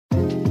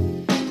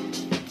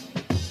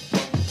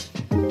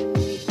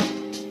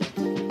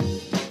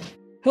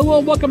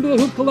Hello, welcome to the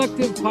Hoop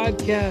Collective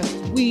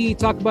podcast. We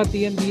talk about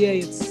the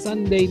NBA. It's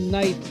Sunday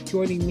night.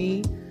 Joining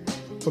me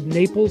from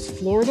Naples,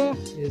 Florida,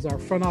 is our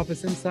front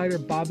office insider,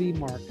 Bobby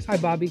Marks. Hi,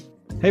 Bobby.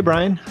 Hey,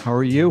 Brian. How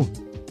are you?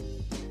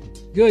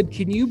 Good.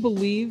 Can you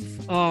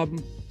believe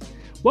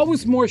what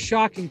was more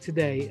shocking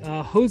today?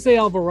 Jose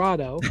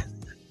Alvarado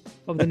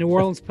of the New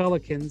Orleans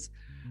Pelicans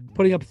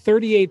putting up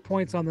 38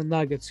 points on the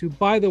Nuggets, who,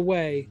 by the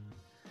way,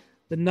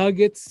 the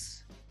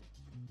Nuggets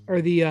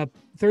are the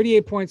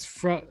 38 points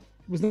from...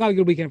 It was not a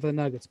good weekend for the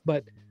Nuggets,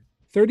 but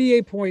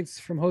 38 points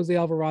from Jose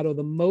Alvarado,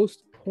 the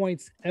most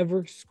points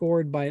ever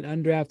scored by an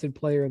undrafted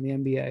player in the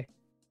NBA.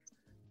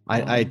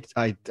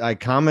 I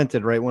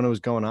commented right when it was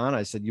going on.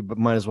 I said, you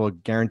might as well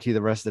guarantee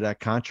the rest of that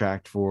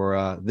contract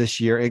for this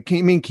year.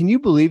 Can you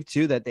believe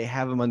too that they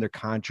have him under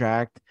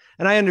contract?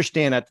 And I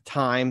understand at the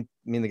time,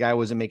 the guy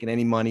wasn't making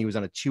any money. He was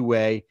on a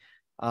two-way,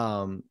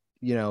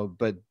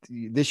 but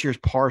this year's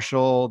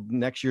partial,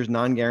 next year's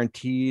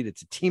non-guaranteed.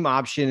 It's a team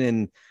option,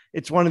 and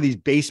it's one of these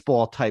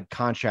baseball type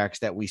contracts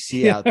that we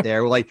see out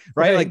there. Like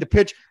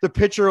the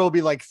pitcher will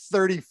be like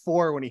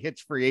 34 when he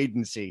hits free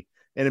agency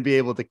and be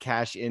able to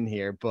cash in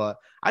here. But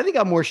I think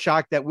I'm more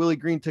shocked that Willie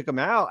Green took him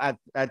out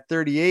at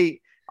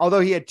 38, although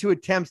he had two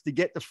attempts to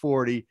get to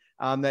 40,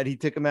 that he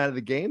took him out of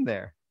the game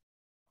there.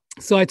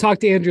 So I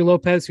talked to Andrew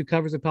Lopez, who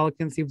covers the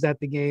Pelicans. He was at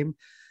the game,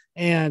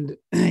 and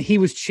he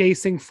was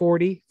chasing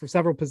 40 for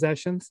several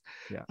possessions.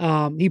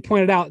 Yeah. He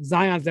pointed out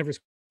Zion's never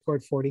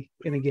scored 40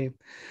 in a game.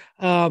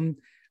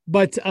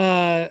 But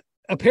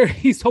apparently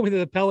he's told me that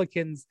the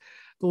Pelicans,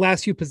 the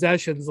last few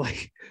possessions,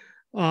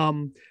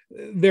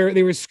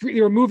 they were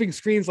moving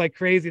screens like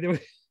crazy.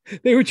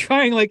 They were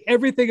trying like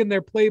everything in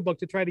their playbook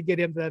to try to get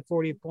him to that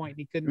 40th point.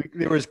 He couldn't.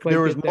 There was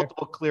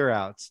multiple clear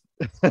outs.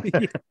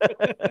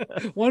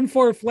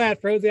 1-4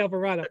 flat for Jose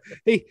Alvarado.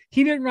 He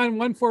didn't run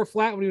 1-4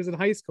 flat when he was in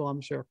high school,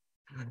 I'm sure.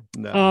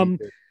 No.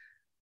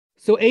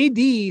 So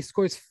AD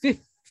scores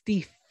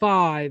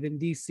 55 in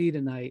DC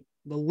tonight.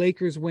 The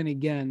Lakers win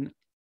again.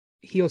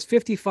 He goes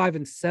 55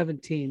 and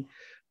 17.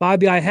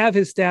 Bobby, I have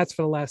his stats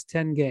for the last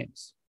 10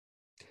 games.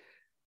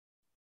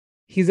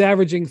 He's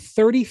averaging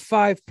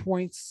 35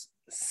 points,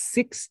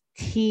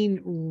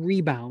 16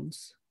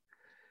 rebounds,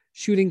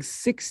 shooting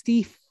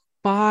 65%.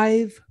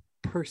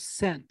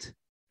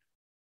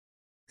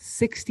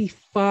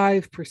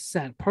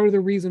 65%. Part of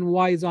the reason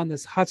why he's on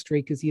this hot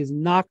streak is he has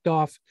knocked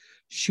off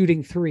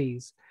shooting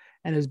threes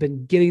and has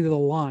been getting to the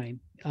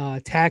line,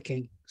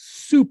 attacking,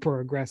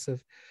 super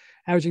aggressive.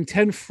 Averaging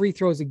 10 free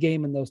throws a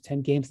game in those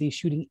 10 games. And he's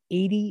shooting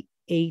 88%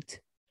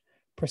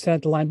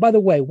 at the line. By the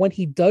way, when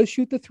he does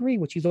shoot the three,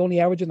 which he's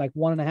only averaging like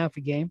 1.5 a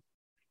game,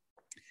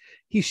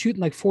 he's shooting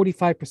like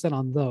 45%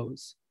 on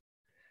those.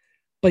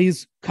 But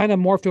he's kind of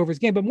morphed over his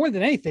game. But more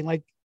than anything,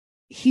 like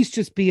he's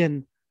just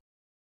being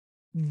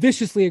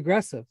viciously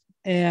aggressive.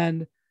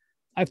 And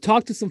I've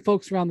talked to some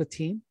folks around the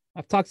team.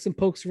 I've talked to some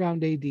folks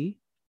around AD.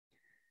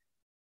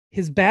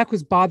 His back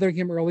was bothering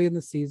him early in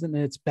the season,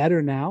 and it's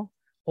better now.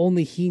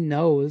 Only he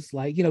knows,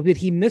 that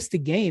he missed a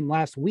game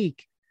last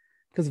week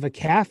because of a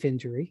calf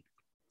injury.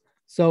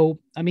 So,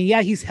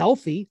 he's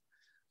healthy,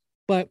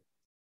 but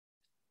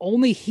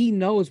only he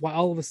knows why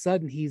all of a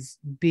sudden he's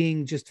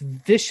being just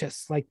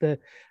vicious, like the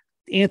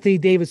Anthony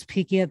Davis,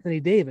 peak Anthony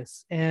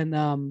Davis. And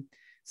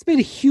it's made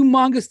a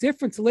humongous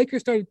difference. The Lakers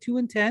started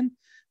 2-10.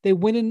 They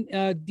win in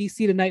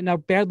DC tonight. Now,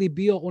 Bradley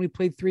Beal only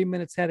played 3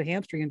 minutes, had a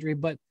hamstring injury,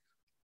 but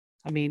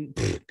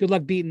good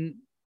luck beating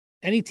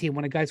any team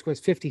when a guy scores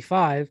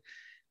 55.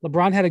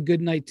 LeBron had a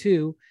good night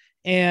too,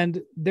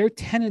 and they're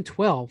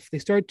 10-12. They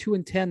started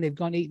 2-10. They've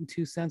gone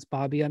 8-2 since,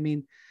 Bobby. I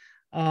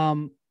don't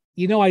love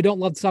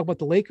to talk about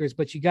the Lakers,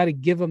 but you got to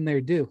give them their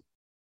due.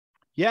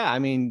 Yeah,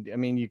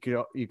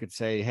 you could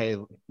say, hey,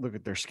 look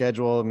at their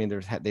schedule.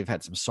 They've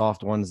had some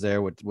soft ones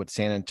there with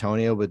San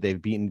Antonio, but they've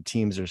beaten the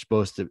teams they're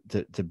supposed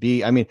to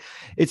be.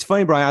 It's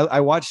funny, Brian. I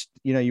watched,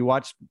 you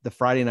watched the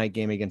Friday night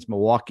game against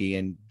Milwaukee,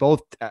 and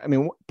both.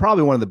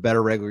 Probably one of the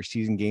better regular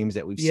season games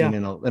that we've seen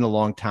in a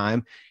long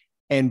time.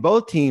 And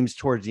both teams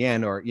towards the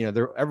end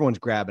everyone's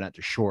grabbing at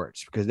their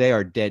shorts because they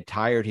are dead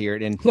tired here.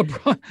 And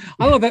LeBron,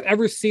 I don't know if I've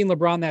ever seen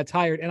LeBron that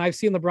tired, and I've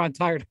seen LeBron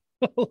tired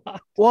a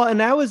lot. Well,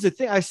 and that was the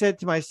thing I said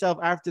to myself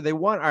after they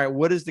won. All right,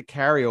 what is the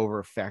carryover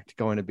effect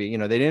going to be?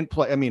 They didn't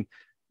play.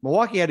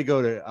 Milwaukee had to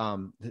go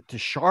to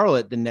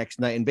Charlotte the next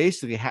night, and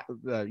basically,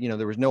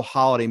 there was no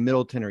Holiday,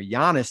 Middleton, or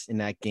Giannis in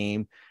that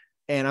game.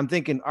 And I'm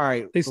thinking, all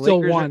right, they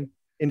still won.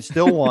 And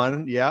still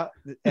won, yeah.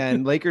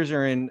 And Lakers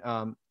are in,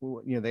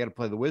 they got to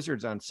play the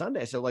Wizards on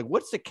Sunday. So,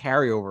 what's the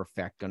carryover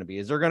effect going to be?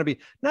 Is there going to be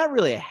not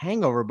really a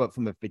hangover, but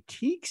from a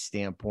fatigue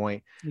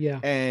standpoint? Yeah.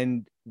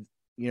 And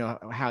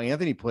how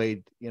Anthony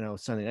played,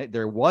 Sunday night,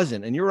 there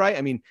wasn't. And you're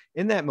right.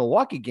 In that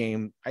Milwaukee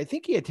game, I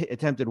think he had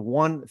attempted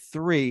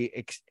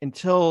 1-3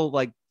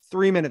 until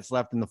 3 minutes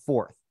left in the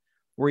fourth,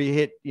 where he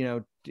hit,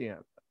 two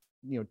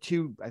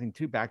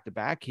back to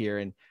back here.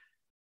 And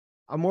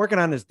I'm working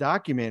on this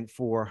document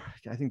for,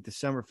 I think,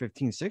 December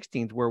 15th,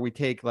 16th, where we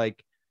take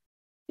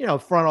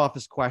front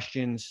office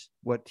questions,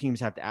 what teams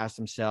have to ask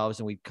themselves.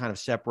 And we kind of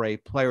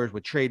separate players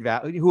with trade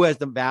value, who has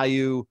the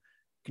value,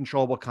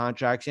 controllable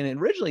contracts. And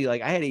originally,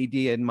 like I had AD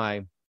in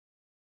my,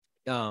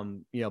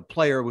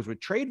 player was with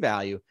trade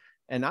value,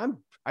 and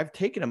I've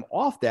taken him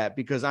off that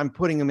because I'm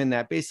putting him in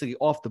that basically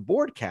off the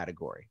board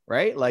category,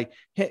 right? Like,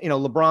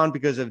 LeBron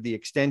because of the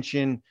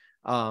extension.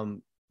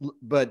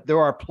 But there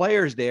are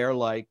players there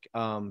like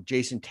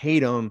Jason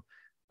Tatum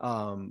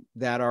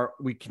that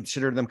we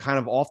consider them kind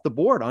of off the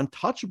board,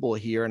 untouchable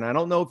here. And I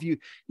don't know if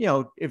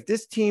if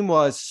this team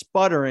was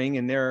sputtering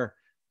and they're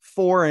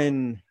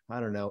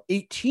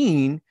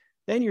 4-18,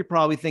 then you're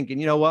probably thinking,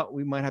 you know what,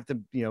 we might have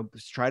to,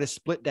 try to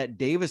split that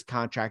Davis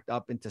contract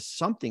up into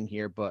something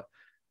here. But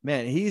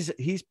man,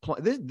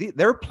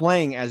 they're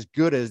playing as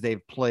good as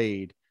they've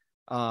played.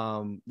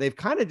 They've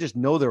kind of just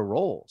know their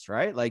roles,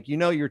 right? Like,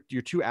 your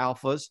two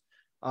alphas.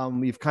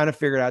 We've kind of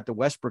figured out the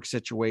Westbrook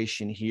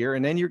situation here,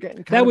 and then you're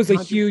getting that was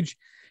a huge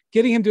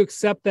getting him to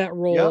accept that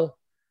role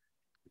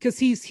because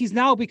he's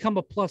now become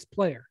a plus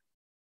player.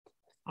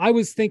 I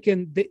was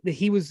thinking that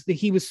he was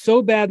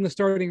so bad in the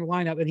starting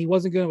lineup and he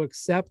wasn't going to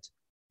accept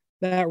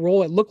that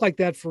role. It looked like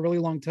that for a really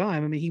long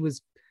time. I mean, he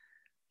was,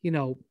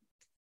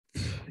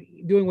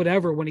 doing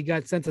whatever when he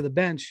got sent to the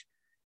bench,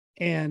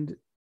 and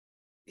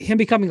him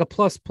becoming a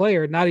plus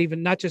player,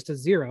 not just a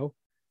zero.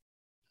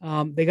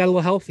 They got a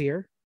little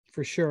healthier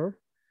for sure.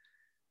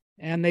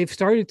 And they've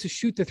started to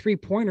shoot the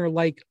 3-pointer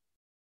like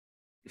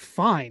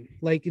fine.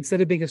 Like instead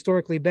of being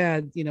historically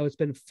bad, it's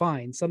been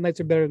fine. Some nights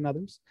are better than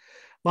others.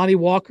 Lonnie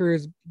Walker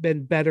has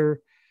been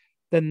better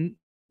than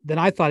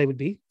I thought he would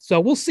be. So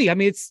we'll see. I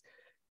mean, it's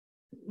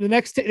the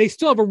they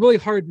still have a really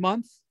hard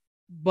month,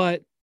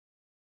 but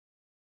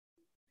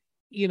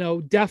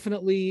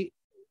definitely,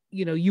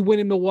 you win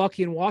in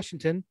Milwaukee and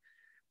Washington.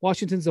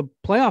 Washington's a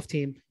playoff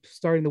team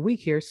starting the week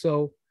here.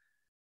 So,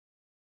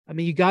 I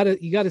mean, you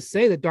gotta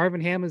say that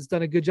Darvin Ham has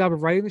done a good job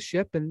of righting the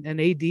ship, and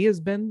AD has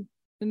been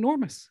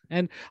enormous.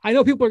 And I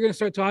know people are going to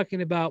start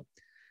talking about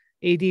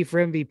AD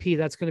for MVP.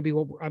 That's going to be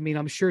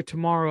I'm sure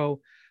tomorrow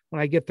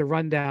when I get the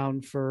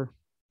rundown for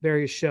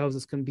various shows,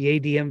 it's going to be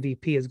AD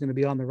MVP is going to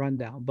be on the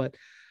rundown. But,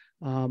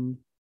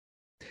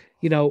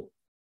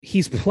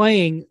 he's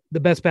playing the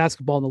best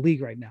basketball in the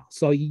league right now.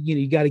 So,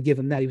 you got to give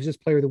him that. He was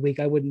just player of the week.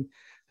 I wouldn't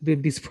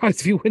be surprised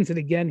if he wins it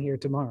again here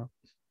tomorrow.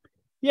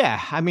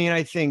 Yeah, I mean,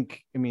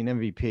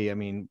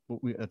 MVP.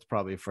 That's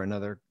probably for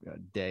another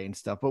day and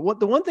stuff. But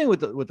the one thing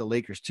with the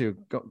Lakers too,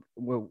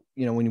 when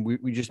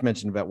we just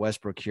mentioned about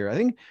Westbrook here, I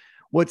think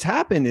what's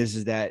happened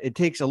is that it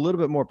takes a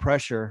little bit more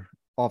pressure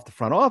off the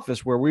front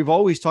office, where we've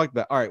always talked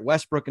about, all right,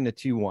 Westbrook and the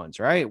 2-1s,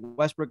 right?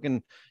 Westbrook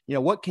and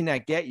what can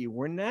that get you?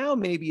 Where now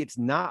maybe it's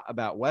not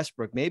about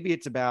Westbrook, maybe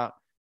it's about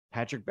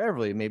Patrick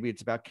Beverley, maybe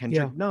it's about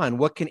Kendrick Nunn.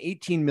 What can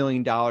 $18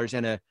 million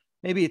and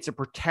maybe it's a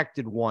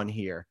protected one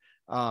here?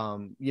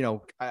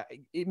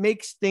 It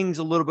makes things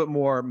a little bit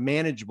more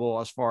manageable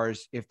as far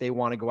as if they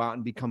want to go out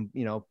and become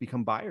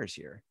buyers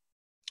here.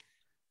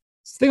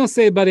 Thing I'll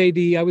say about AD,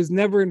 I was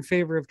never in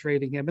favor of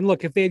trading him. And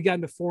look, if they had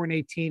gotten to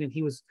 4-18 and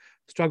he was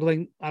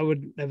struggling, I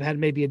would have had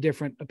maybe a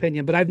different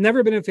opinion, but I've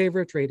never been in favor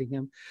of trading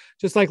him.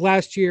 Just like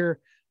last year,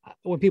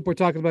 when people were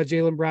talking about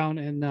Jaylen Brown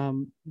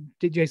and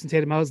Jason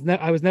Tatum, I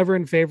was never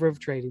in favor of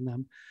trading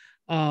them.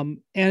 And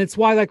it's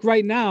why, like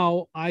right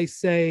now, I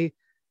say,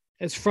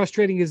 as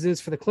frustrating as it is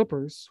for the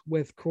Clippers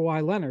with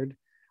Kawhi Leonard,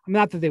 I'm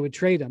not that they would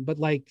trade him, but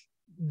like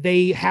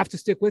they have to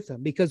stick with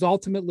him because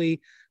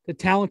ultimately the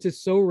talent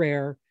is so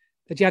rare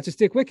that you have to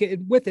stick with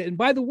it. And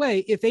by the way,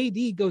 if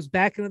AD goes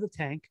back into the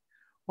tank,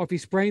 or if he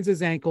sprains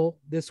his ankle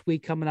this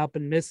week coming up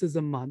and misses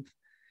a month,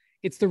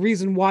 it's the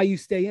reason why you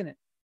stay in it,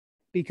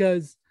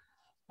 because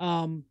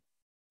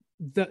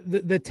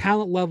the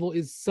talent level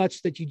is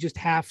such that you just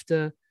have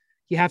to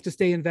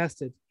stay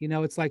invested.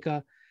 It's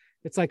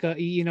like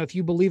if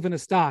you believe in a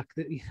stock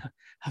that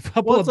a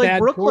couple of bad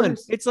Brooklyn.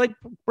 quarters, It's like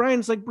Brian,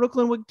 it's like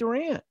Brooklyn with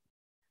Durant.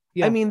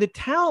 Yeah. I mean, the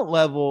talent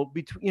level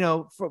between,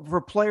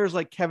 for players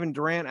like Kevin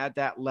Durant at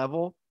that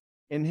level,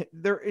 and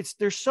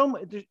there's so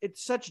much,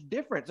 it's such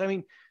difference. I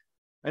mean,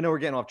 I know we're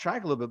getting off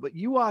track a little bit, but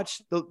you watch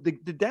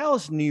the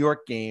Dallas New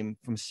York game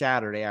from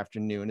Saturday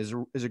afternoon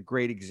is a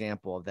great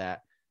example of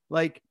that.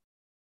 Like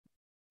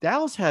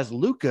Dallas has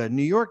Luka,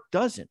 New York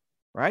doesn't,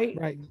 right?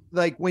 Right.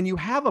 Like when you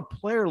have a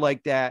player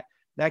like that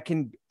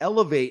can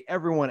elevate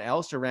everyone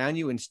else around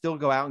you and still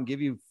go out and give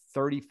you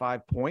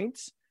 35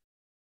 points.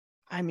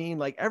 I mean,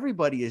 like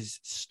everybody is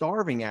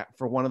starving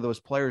for one of those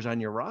players on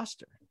your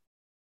roster.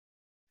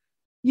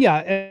 Yeah.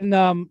 And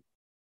that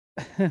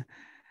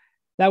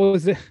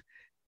was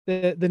the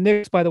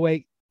Knicks, by the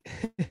way,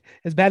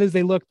 as bad as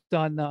they looked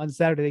on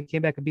Saturday, they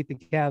came back and beat the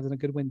Cavs in a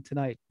good win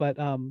tonight. But,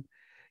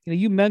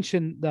 you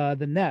mentioned the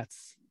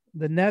Nets.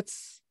 The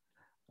Nets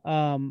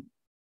are on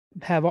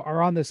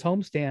this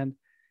homestand,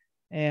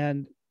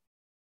 and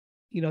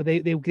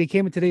they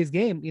came in today's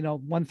game,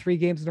 won 3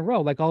 games in a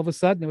row. Like all of a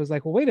sudden it was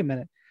like, well, wait a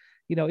minute,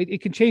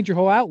 it can change your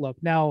whole outlook.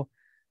 Now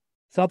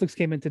Celtics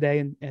came in today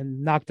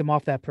and knocked them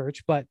off that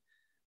perch, but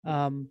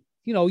we're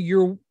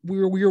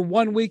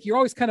 1 week, you're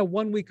always kind of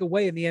 1 week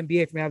away in the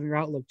NBA from having your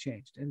outlook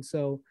changed. And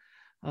so,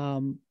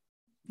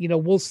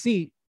 we'll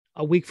see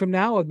a week from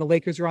now, and the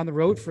Lakers are on the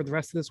road for the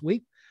rest of this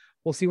week.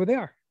 we'll see where they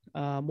are.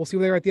 We'll see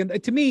where they are at the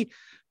end. To me,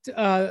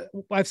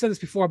 I've said this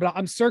before, but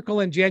I'm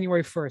circling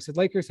January 1st. The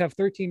Lakers have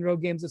 13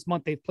 road games this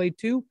month. They've played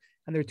 2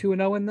 and they're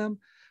 2-0 in them.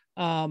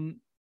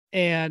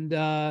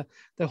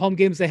 The home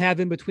games they have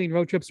in between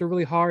road trips are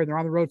really hard, and they're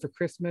on the road for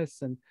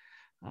Christmas. And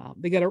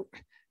they got a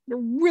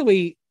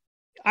really,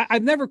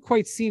 I've never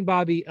quite seen,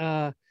 Bobby.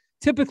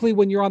 Typically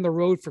when you're on the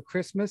road for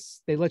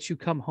Christmas, they let you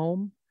come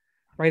home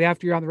right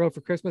after you're on the road for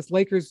Christmas.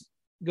 Lakers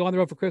go on the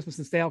road for Christmas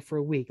and stay out for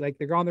a week. Like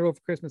they're on the road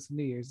for Christmas and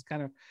New Year's. It's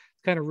kind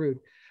of rude.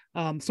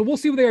 So we'll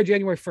see where they are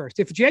January 1st.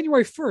 If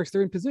January 1st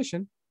they're in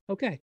position,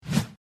 okay.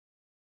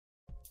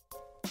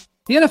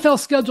 The NFL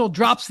schedule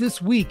drops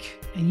this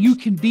week, and you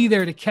can be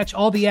there to catch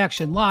all the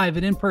action live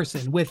and in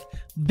person with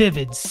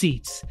Vivid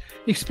Seats.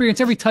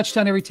 Experience every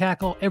touchdown, every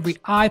tackle, every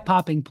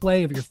eye-popping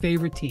play of your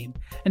favorite team.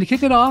 And to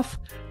kick it off,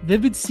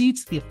 Vivid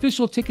Seats, the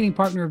official ticketing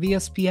partner of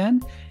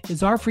ESPN,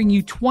 is offering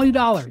you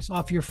 $20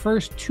 off your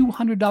first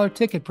 $200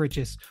 ticket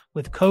purchase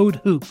with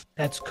code HOOP.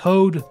 That's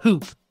code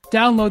HOOP.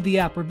 Download the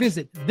app or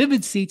visit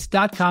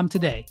vividseats.com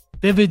today.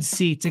 Vivid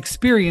Seats,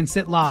 experience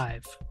it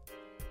live.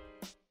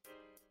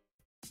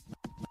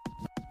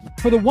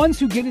 For the ones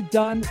who get it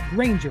done,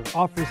 Grainger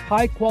offers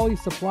high-quality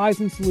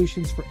supplies and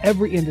solutions for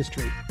every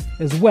industry,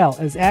 as well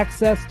as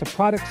access to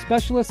product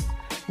specialists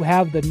who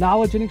have the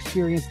knowledge and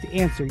experience to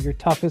answer your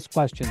toughest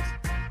questions.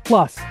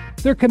 Plus,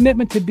 their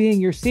commitment to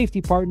being your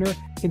safety partner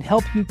can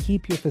help you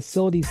keep your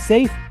facilities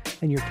safe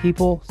and your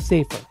people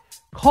safer.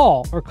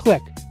 Call or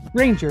click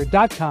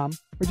Grainger.com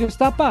or just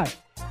stop by.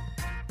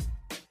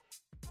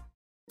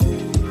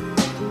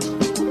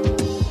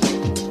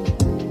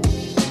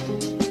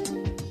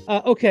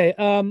 Okay.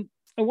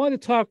 I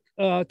wanted to talk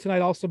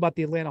tonight also about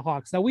the Atlanta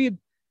Hawks. Now, we had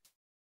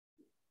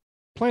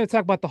planned to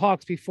talk about the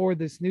Hawks before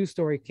this news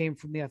story came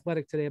from The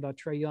Athletic today about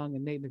Trae Young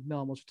and Nate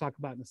McMillan, which we'll talk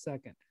about in a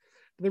second.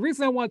 But the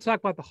reason I want to talk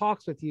about the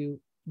Hawks with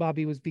you,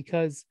 Bobby, was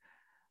because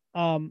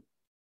they're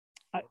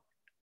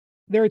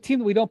a team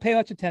that we don't pay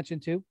much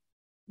attention to.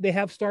 They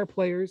have star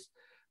players,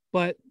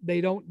 but they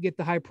don't get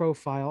the high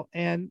profile,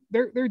 and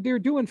they're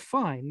doing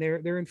fine.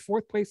 They're in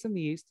 4th place in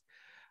the East.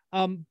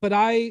 But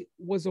I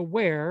was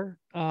aware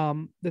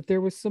that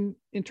there was some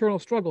internal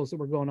struggles that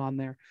were going on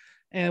there.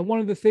 And one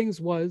of the things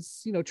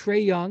was,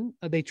 Trae Young,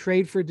 they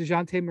trade for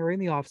DeJounte Murray in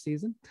the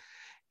offseason.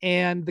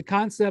 And the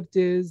concept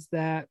is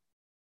that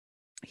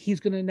he's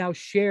going to now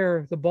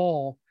share the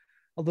ball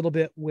a little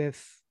bit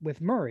with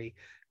Murray,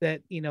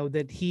 that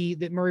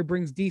Murray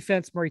brings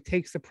defense. Murray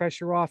takes the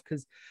pressure off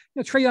because,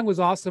 Trae Young was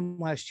awesome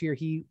last year.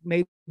 He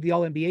made the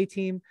All-NBA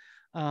team.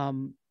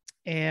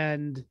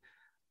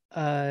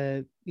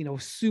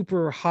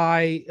 Super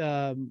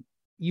high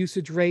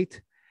usage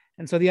rate.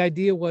 And so the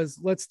idea was,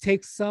 let's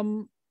take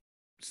some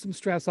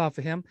stress off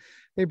of him.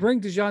 They bring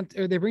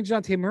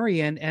DeJounte Murray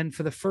in, and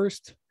for the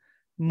first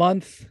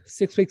month,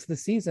 6 weeks of the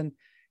season,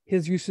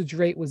 his usage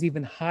rate was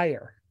even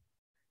higher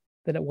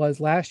than it was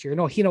last year.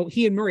 No,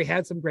 he and Murray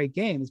had some great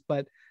games,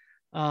 but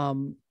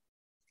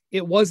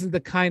it wasn't the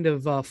kind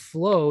of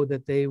flow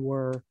that they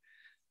were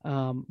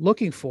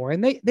looking for.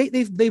 And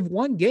they've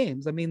won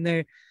games. I mean,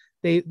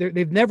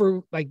 they've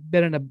never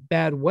been in a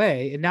bad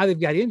way, and now they've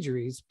got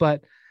injuries.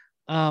 But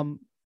I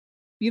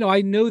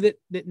know that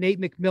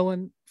Nate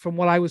McMillan, from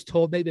what I was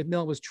told, Nate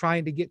McMillan was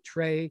trying to get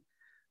Trae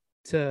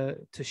to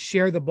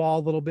share the ball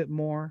a little bit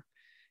more.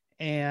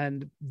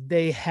 And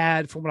they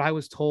had, from what I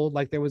was told,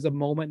 there was a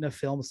moment in a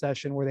film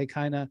session where they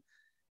kind of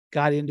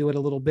got into it a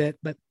little bit.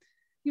 But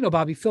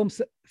Bobby, film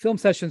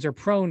sessions are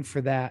prone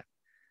for that.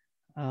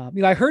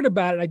 I heard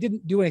about it. I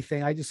didn't do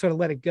anything. I just sort of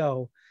let it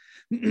go.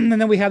 And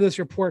then we have this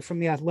report from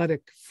The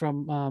Athletic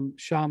from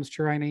Shams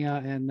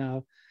Charania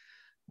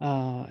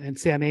and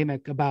Sam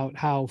Amick about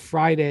how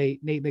Friday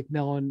Nate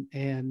McMillan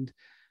and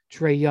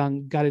Trae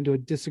Young got into a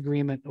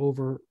disagreement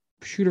over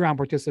shoot-around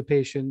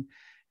participation,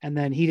 and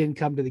then he didn't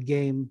come to the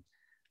game,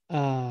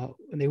 and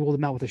they ruled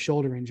him out with a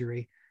shoulder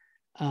injury.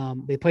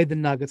 They played the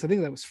Nuggets. I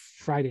think that was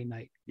Friday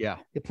night. Yeah.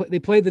 They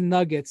played the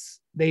Nuggets.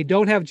 They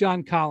don't have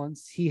John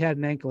Collins. He had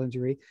an ankle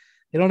injury.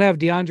 They don't have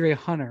DeAndre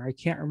Hunter. I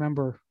can't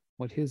remember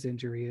what his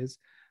injury is,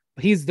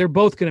 but they're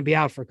both going to be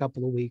out for a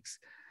couple of weeks.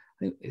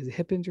 I think, is it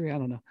hip injury? I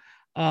don't know.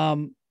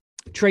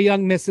 Trae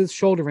Young misses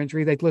shoulder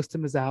injury. They list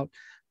him as out.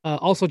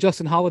 Also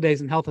Justin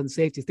Holiday's in health and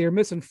safety. They're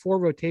missing 4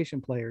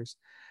 rotation players.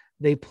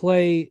 They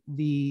play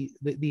the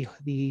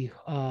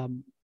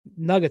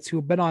Nuggets, who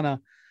have been on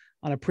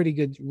a pretty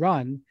good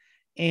run,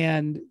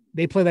 and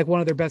they play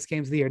one of their best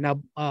games of the year.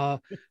 Now,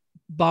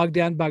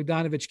 Bogdan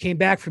Bogdanovic came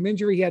back from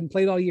injury. He hadn't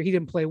played all year. He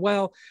didn't play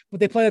well,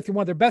 but they played through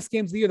one of their best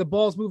games of the year. The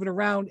ball's moving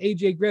around.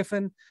 AJ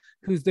Griffin,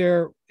 who's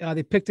there,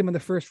 they picked him in the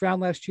first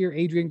round last year.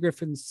 Adrian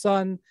Griffin's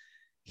son.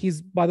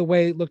 He's, by the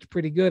way, looked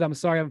pretty good. I'm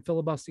sorry, I'm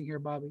filibustering here,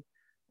 Bobby.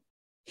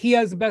 He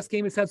has the best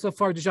game he's had so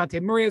far. DeJounte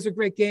Murray has a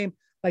great game.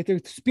 Their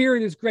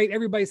spirit is great.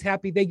 Everybody's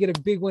happy. They get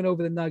a big win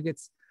over the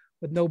Nuggets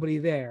with nobody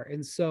there.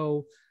 And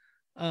so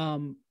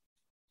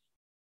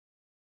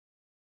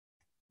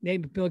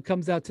Nate McMillan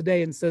comes out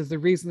today and says the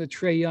reason that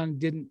Trae Young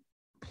didn't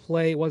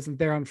play, wasn't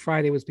there on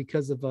Friday, was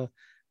because of a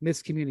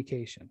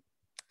miscommunication.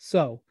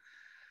 So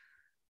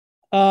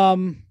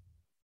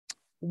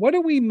What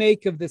do we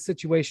make of the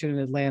situation in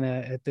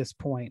Atlanta at this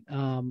point?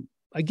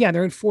 Again,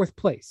 they're in fourth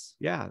place.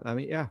 Yeah. I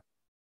mean, yeah.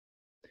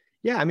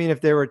 Yeah. I mean,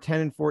 if they were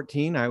 10 and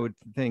 14, I would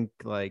think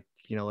like,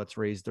 let's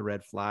raise the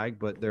red flag,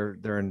 but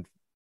they're in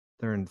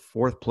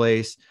fourth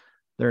place.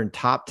 They're in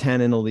top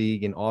 10 in the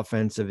league in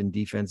offensive and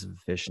defensive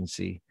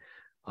efficiency.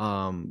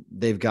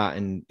 They've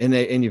gotten,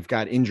 and you've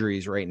got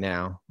injuries right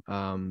now,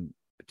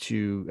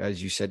 to,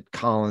 as you said,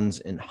 Collins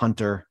and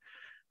Hunter.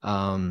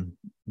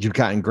 You've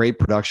gotten great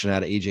production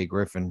out of AJ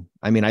Griffin.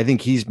 I mean, I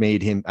think he's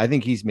made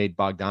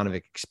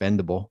Bogdanovic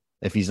expendable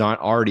if he's not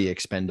already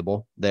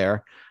expendable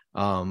there.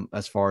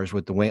 As far as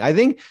with the wing, I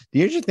think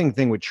the interesting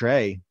thing with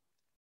Trey,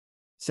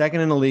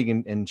 second in the league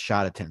in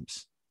shot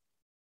attempts,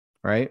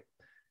 right?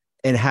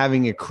 And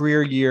having a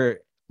career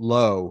year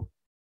low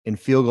in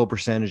field goal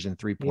percentage and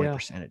 3-point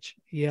percentage.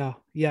 Yeah.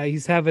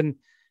 He's having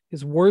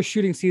his worst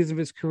shooting season of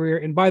his career.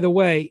 And by the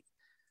way,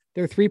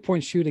 their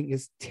 3-point shooting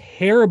is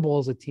terrible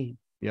as a team.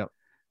 Yep.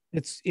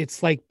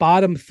 It's like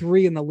bottom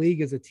 3 in the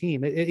league as a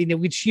team.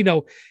 Which,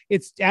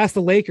 it's ask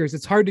the Lakers.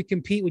 It's hard to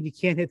compete when you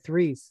can't hit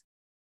threes.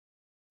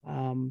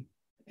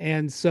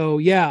 And so,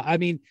 yeah, I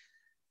mean,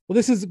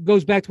 well,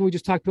 goes back to what we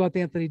just talked about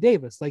with Anthony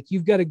Davis. Like,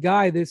 you've got a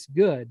guy this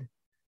good,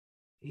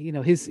 a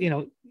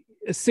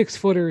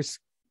 6-footer's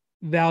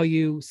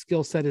value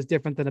skill set is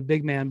different than a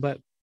big man, but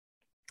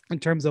in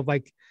terms of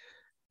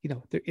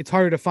it's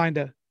harder to find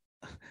a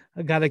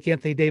guy like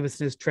Anthony Davis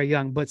and his Trae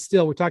Young, but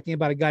still we're talking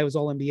about a guy who's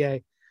all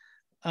NBA.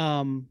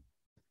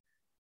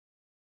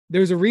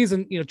 There's a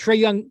reason, Trae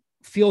Young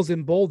feels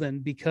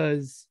emboldened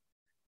because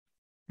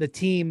the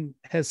team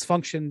has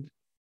functioned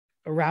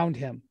around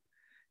him.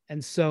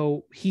 And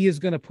so he is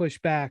going to push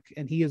back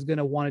and he is going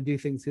to want to do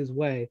things his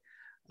way.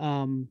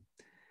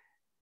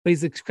 But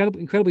he's an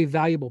incredibly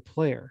valuable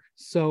player.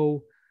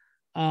 So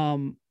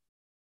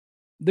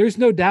there's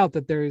no doubt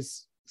that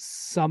there's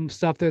some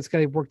stuff that's got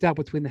to be worked out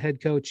between the head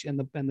coach and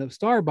the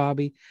star,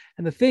 Bobby.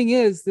 And the thing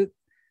is that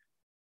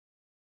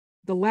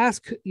the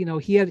last,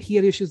 he had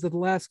issues with the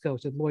last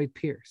coach, at Lloyd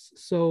Pierce.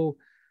 So,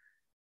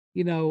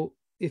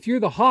 if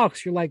you're the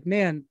Hawks, you're like,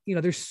 man,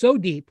 they're so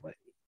deep.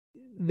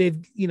 They've,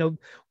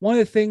 one of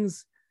the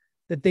things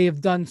that they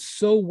have done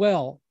so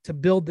well to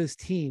build this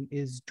team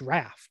is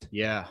draft.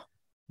 Yeah.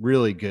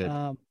 Really good.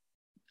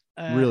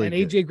 Really, and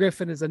AJ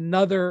Griffin is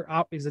another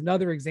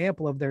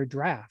example of their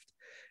draft.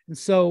 And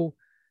so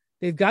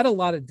they've got a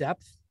lot of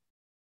depth.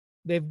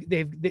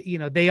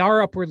 They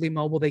are upwardly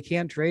mobile. They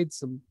can trade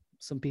some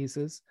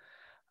pieces.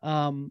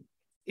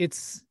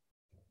 It's,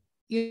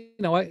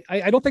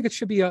 I don't think it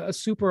should be a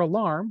super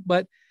alarm,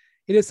 but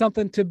it is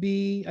something to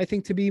be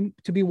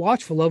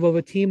watchful of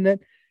a team that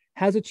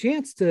has a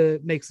chance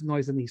to make some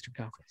noise in the Eastern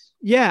Conference.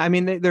 Yeah. I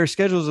mean, their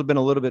schedules have been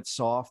a little bit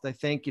soft. I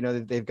think,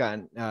 they've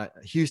gotten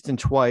Houston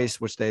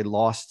twice, which they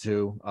lost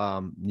to,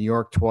 New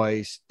York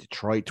twice,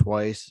 Detroit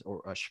twice,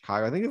 or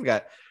Chicago. I think they've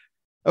got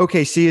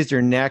OKC is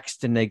their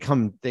next, and they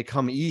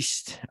come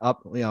east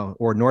up,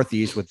 or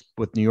northeast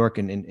with New York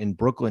and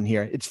Brooklyn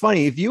here. It's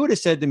funny. If you would have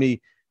said to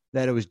me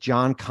that it was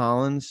John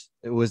Collins,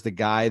 it was the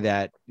guy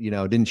that,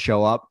 didn't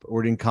show up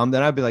or didn't come,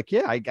 then I'd be like,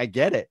 yeah, I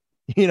get it.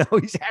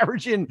 He's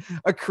averaging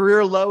a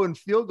career low in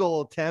field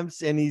goal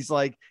attempts, and he's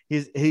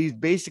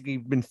basically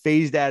been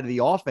phased out of the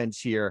offense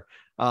here.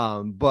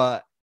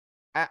 But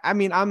I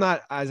mean, I'm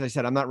not, as I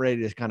said, I'm not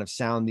ready to kind of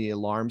sound the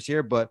alarms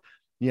here, but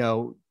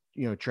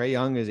Trae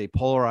Young is a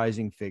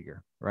polarizing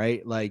figure,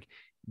 right?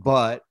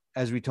 But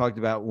as we talked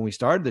about when we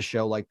started the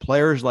show,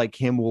 players like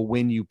him will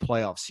win you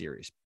playoff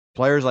series.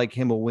 Players like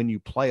him will win you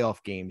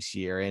playoff games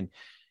here. And,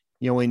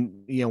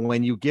 when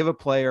you give a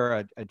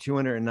player a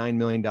 $209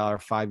 million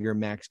 5-year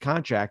max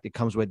contract, it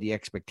comes with the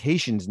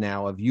expectations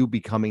now of you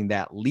becoming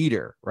that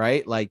leader,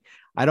 right?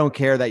 I don't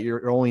care that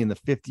you're only in the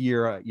 5th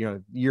year,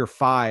 year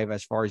 5,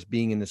 as far as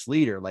being in this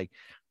leader,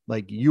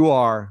 you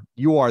are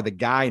the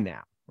guy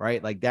now,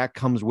 right? That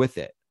comes with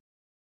it.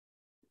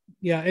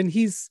 Yeah. And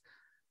he's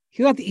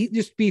not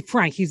just be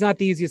frank. He's not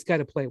the easiest guy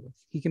to play with.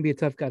 He can be a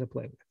tough guy to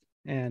play with.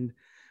 And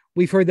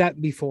we've heard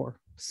that before.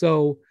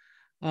 So,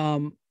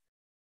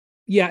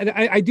 yeah, and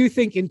I do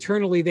think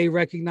internally they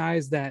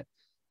recognize that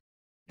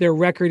their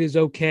record is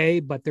okay,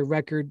 but their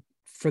record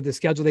for the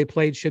schedule they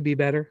played should be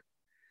better.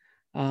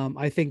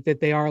 I think that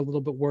they are a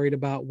little bit worried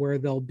about where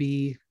they'll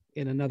be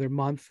in another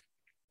month.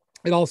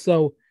 It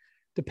also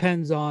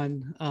depends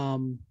on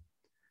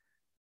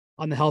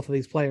the health of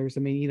these players. I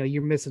mean,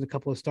 you're missing a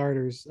couple of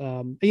starters.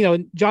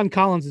 John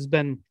Collins has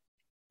been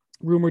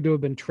rumored to have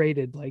been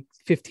traded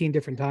 15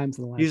 different times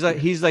in the last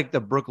he's like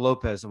the Brooke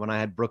Lopez when I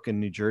had Brooke in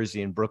New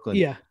Jersey and Brooklyn.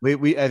 Yeah.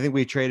 I think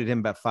we traded him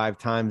about 5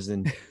 times.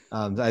 And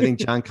I think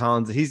John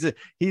Collins,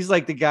 he's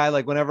like the guy,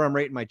 whenever I'm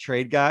rating my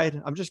trade guide,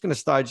 I'm just going to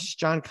start just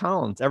John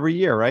Collins every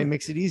year. Right.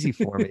 Makes it easy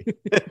for me.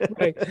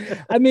 Right.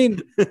 I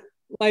mean,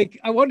 I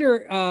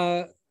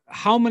wonder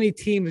how many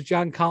teams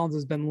John Collins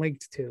has been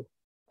linked to.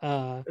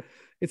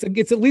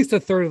 It's at least a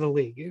third of the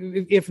league,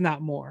 if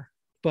not more,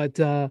 but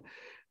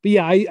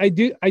yeah, I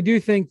do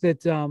think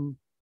that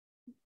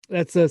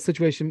that's a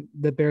situation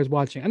that bears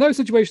watching. Another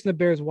situation that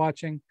bears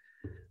watching,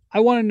 I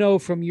want to know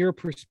from your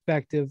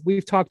perspective.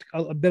 We've talked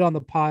a bit on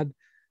the pod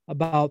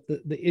about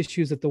the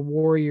issues that the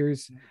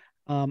Warriors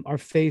are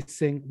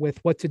facing with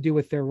what to do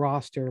with their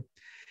roster.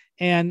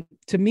 And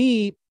to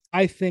me,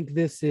 I think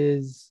this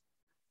is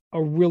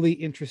a really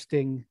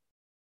interesting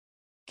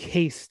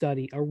case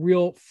study, a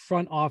real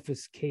front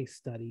office case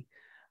study.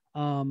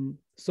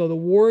 So the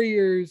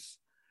Warriors,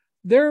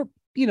 their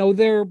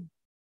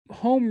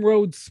home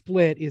road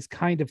split is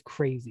kind of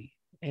crazy.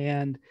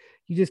 And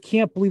you just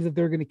can't believe that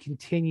they're going to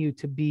continue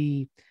to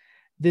be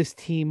this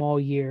team all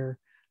year.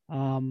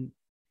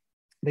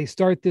 They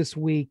start this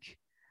week.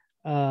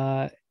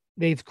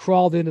 They've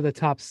crawled into the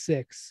top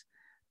 6,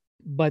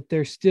 but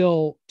they're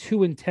still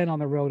 2-10 on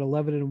the road,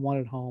 11-1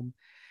 at home.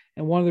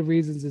 And one of the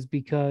reasons is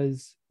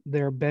because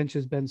their bench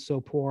has been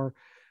so poor.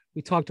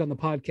 We talked on the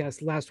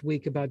podcast last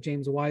week about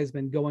James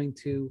Wiseman going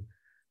to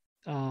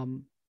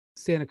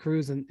Santa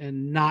Cruz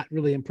and not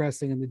really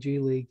impressing in the G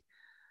League.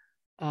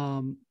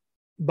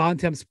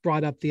 Bontemps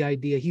brought up the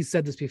idea. He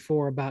said this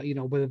before about,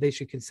 whether they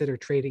should consider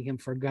trading him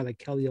for a guy like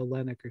Kelly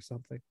Olynyk or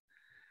something.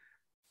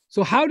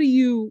 So how do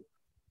you,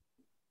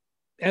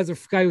 as a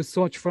guy with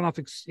so much front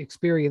office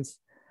experience,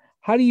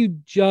 how do you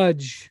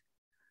judge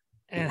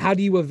and how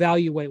do you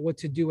evaluate what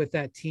to do with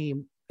that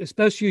team,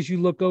 especially as you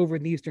look over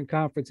in the Eastern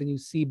Conference and you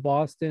see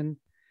Boston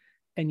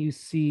and you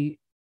see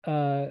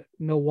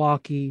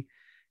Milwaukee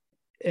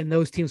and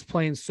those teams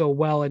playing so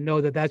well and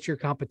know that that's your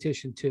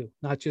competition too,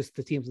 not just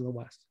the teams in the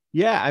West?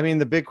 Yeah, I mean,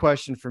 the big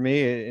question for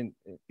me,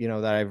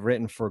 that I've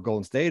written for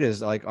Golden State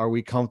is like, are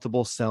we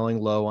comfortable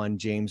selling low on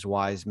James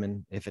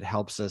Wiseman if it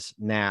helps us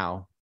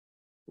now,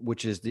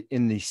 which is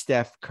in the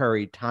Steph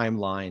Curry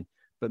timeline,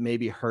 but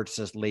maybe hurts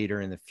us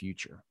later in the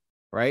future,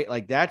 right?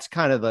 Like that's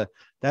kind of the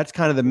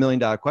 $1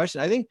 million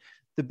question. I think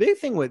the big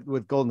thing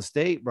with Golden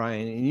State,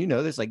 Brian, and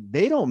this, like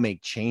they don't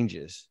make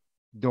changes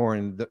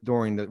during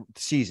the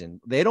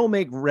season. They don't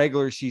make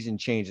regular season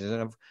changes.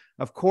 And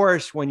of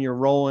course, when you're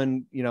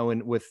rolling,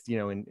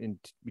 in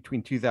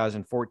between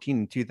 2014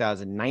 and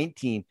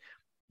 2019,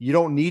 you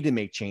don't need to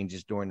make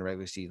changes during the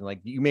regular season. Like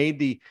you made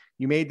the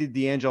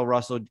D'Angelo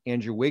Russell,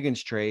 Andrew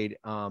Wiggins trade,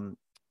 in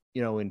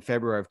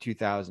February of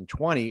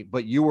 2020,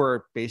 but you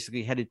were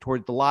basically headed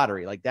toward the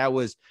lottery. Like that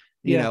was,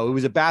 it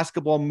was a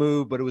basketball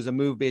move, but it was a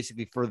move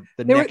basically for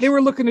they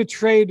were looking to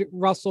trade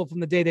Russell from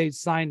the day they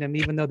signed him,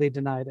 even though they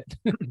denied it.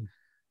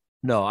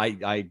 No,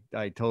 I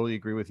totally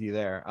agree with you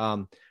there.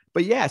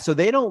 But yeah, so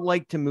they don't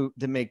like to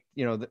make,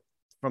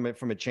 from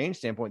a change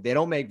standpoint, they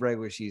don't make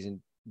regular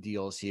season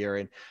deals here.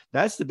 And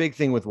that's the big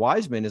thing with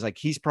Wiseman is like,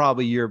 he's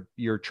probably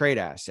your trade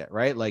asset,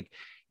 right? Like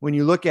when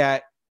you look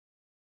at,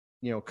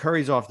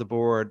 Curry's off the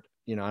board,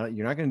 you're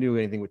not going to do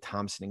anything with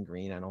Thompson and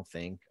Green, I don't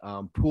think.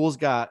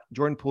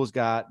 Jordan Poole's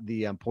got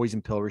the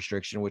poison pill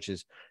restriction, which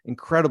is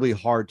incredibly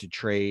hard to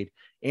trade.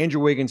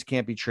 Andrew Wiggins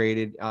can't be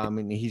traded.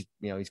 And he's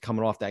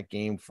coming off that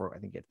game for, I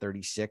think at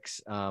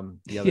 36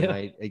 the other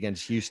night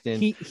against Houston.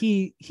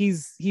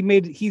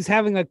 He's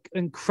having an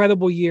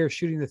incredible year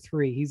shooting the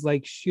three. He's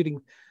like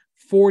shooting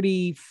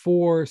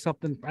 44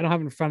 something. I don't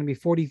have it in front of me.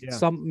 40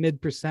 some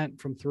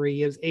mid% from three.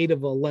 He has 8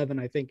 of 11,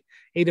 I think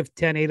 8 of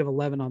 10, 8 of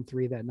 11 on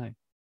three that night.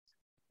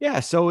 Yeah.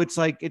 So it's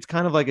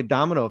kind of like a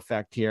domino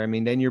effect here. I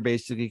mean, then you're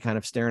basically kind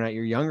of staring at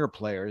your younger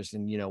players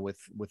and, with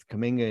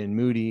Kuminga and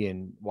Moody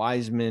and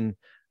Wiseman,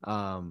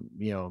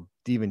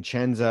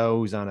 DiVincenzo,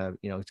 who's on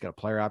he's got a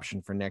player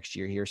option for next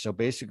year here. So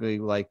basically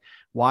like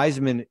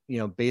Wiseman,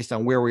 based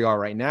on where we are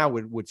right now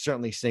would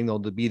certainly signal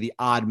to be the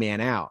odd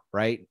man out,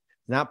 right?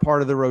 Not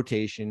part of the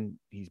rotation.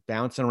 He's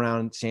bouncing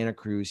around Santa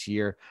Cruz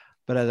here.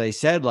 But as I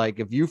said, like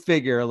if you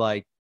figure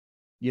like,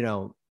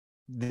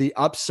 the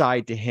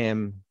upside to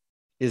him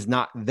is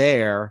not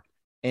there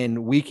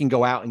and we can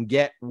go out and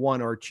get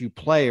 1 or 2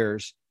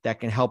 players that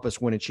can help us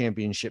win a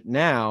championship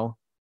now,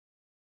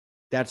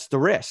 that's the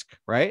risk,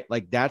 right?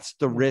 Like that's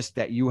the risk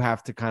that you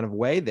have to kind of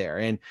weigh there.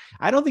 And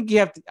I don't think you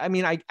have to, I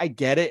mean, I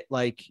get it.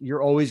 Like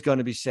you're always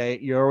going to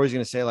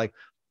say like,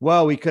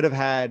 well, we could have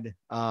had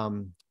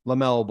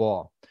LaMelo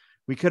Ball.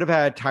 We could have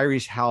had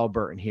Tyrese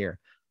Halliburton here.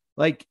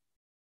 Like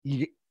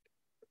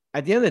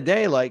at the end of the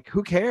day, like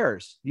who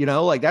cares?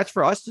 Like that's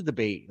for us to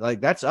debate.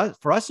 Like that's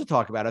for us to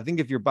talk about. I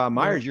think if you're Bob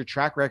Myers, your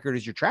track record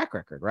is your track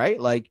record,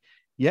 right? Like,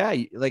 yeah,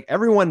 like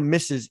everyone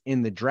misses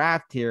in the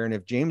draft here. And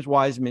if James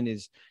Wiseman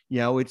is,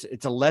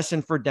 it's a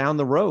lesson for down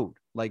the road.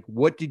 Like,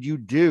 what did you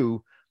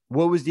do?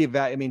 What was the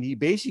I mean, he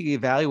basically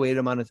evaluated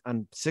him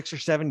on 6 or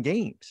 7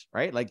 games,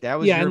 right? Like that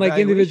was and like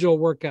individual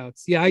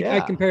workouts.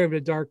 I compare him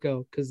to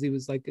Darko because he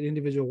was like an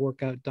individual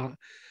workout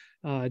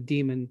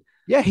demon.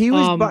 Yeah, he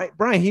was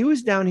Brian. He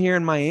was down here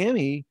in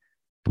Miami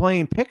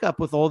playing pickup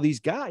with all these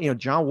guys.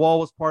 John Wall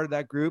was part of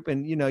that group,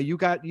 and you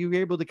were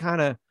able to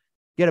kind of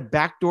get a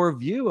backdoor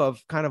view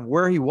of kind of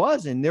where he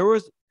was, and there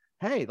was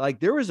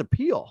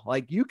appeal.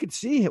 Like you could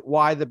see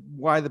why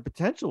the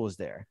potential was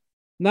there.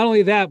 Not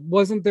only that,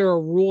 wasn't there a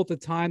rule at the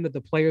time that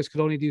the players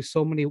could only do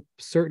so many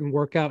certain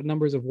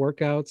numbers of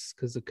workouts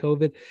because of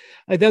COVID?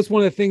 That's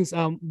one of the things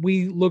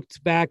we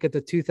looked back at the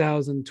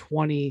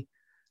 2020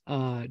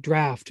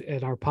 draft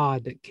at our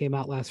pod that came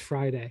out last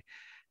Friday.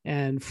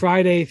 And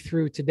Friday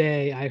through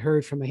today, I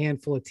heard from a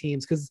handful of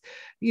teams because,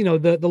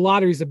 the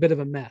lottery is a bit of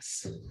a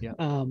mess. Yeah.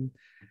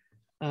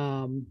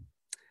 Um,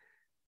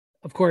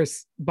 of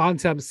course,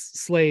 Bontemps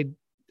slayed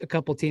a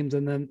couple teams,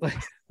 and then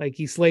like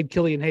he slayed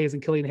Killian Hayes,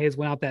 and Killian Hayes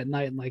went out that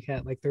night and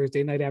had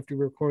Thursday night after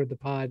we recorded the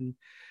pod, and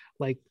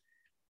like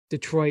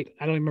Detroit,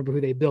 I don't remember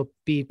who they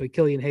beat, but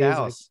Killian Hayes,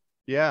 Dallas.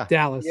 Yeah.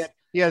 Dallas.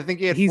 Yeah. I think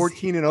he had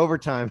 14 in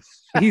overtime.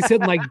 He's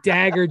hitting like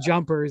dagger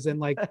jumpers, and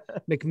like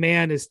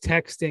McMahon is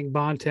texting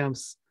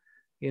Bontemps,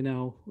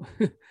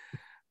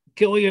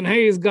 Killian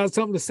Hayes got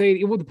something to say to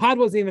you. Well, the pod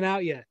wasn't even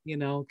out yet,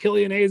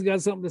 Killian Hayes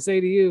got something to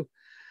say to you.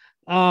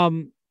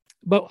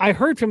 But I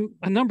heard from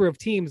a number of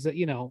teams that,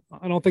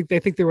 I don't think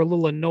they were a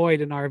little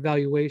annoyed in our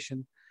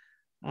evaluation.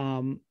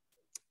 And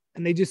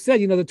they just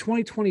said, the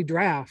 2020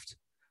 draft,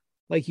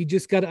 like, you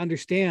just got to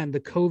understand the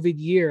COVID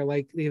year,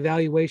 like the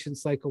evaluation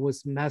cycle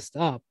was messed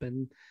up.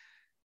 And,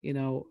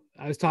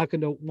 I was talking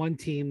to one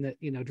team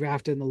that,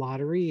 drafted in the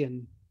lottery,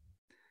 and,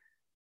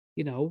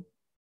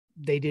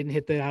 they didn't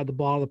hit out of the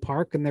ball of the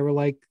park. And they were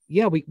like,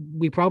 yeah,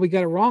 we probably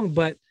got it wrong,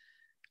 but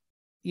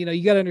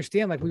you got to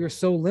understand, like, we were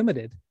so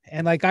limited.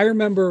 And like, I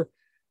remember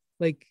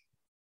like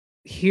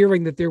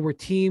hearing that there were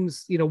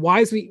teams,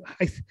 Wisely,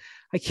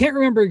 I can't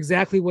remember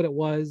exactly what it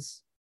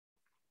was,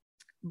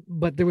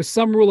 but there was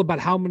some rule about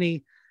how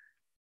many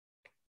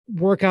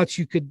workouts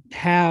you could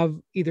have,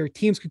 either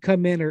teams could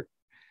come in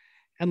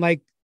and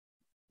like,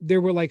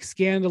 there were like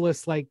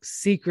scandalous, like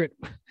secret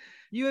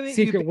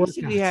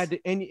workouts. Had to,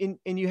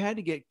 and you had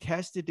to get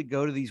tested to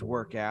go to these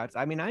workouts.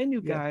 I mean, I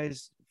knew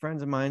guys,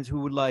 friends of mine,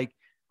 who would like,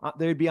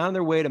 they'd be on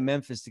their way to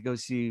Memphis to go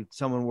see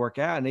someone work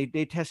out, and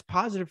they test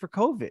positive for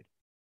COVID.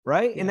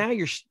 Right. Yeah. And now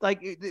you're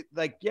like,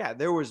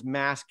 there was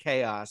mass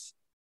chaos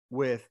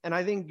and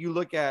I think you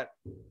look at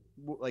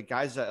like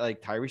guys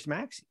like Tyrese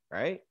Maxey,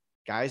 right?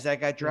 Guys that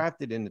got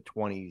drafted in the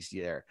 20s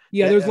there.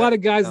 Yeah. There's a lot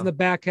of guys in the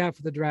back half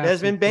of the draft.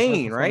 Desmond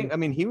Bain, right? I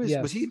mean,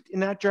 was he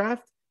in that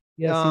draft?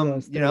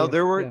 Yes, he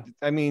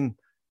was.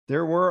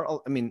 There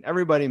were,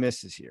 everybody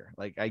misses here.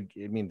 Like,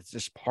 it's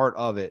just part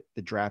of it.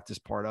 The draft is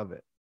part of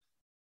it.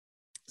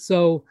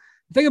 So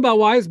the thing about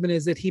Wiseman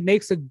is that he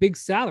makes a big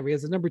salary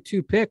as a number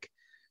 2 pick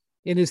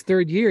in his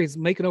third year. He's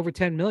making over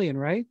 10 million,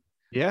 right?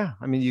 Yeah.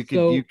 I mean, you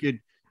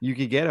could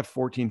get a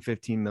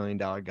 $14-15 million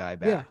guy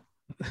back. Yeah.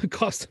 It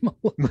cost him a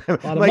lot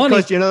of money.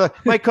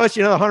 Might cost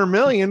you another $100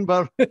 million,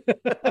 but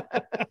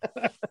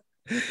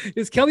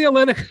is Kelly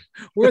Olynyk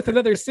worth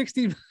another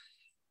 60?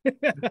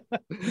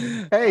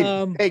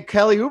 Hey,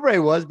 Kelly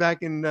Oubre was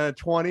back in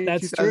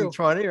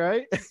 2020,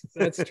 right?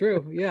 That's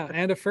true. Yeah.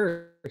 And a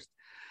first.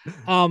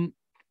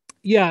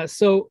 Yeah.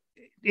 So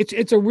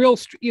it's a real,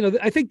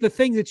 I think the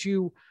thing that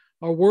you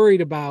are worried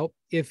about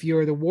if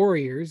you're the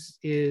Warriors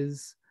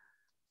is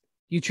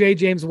you trade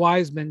James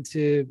Wiseman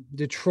to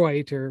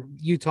Detroit or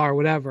Utah or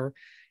whatever,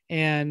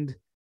 and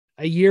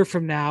a year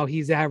from now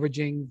he's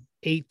averaging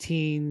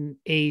 18,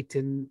 8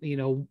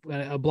 and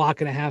a block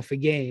and a half a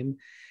game,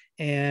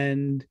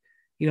 and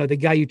the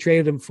guy you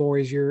traded him for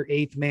is your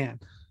 8th man.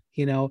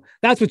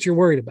 That's what you're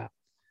worried about.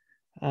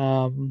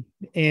 And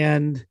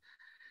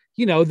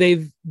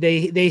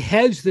they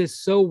hedge this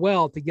so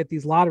well to get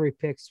these lottery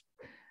picks.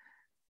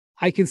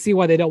 I can see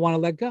why they don't want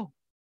to let go.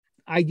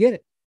 I get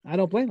it. I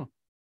don't blame them.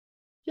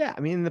 Yeah.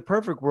 I mean, in the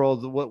perfect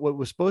world, what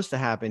was supposed to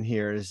happen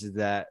here is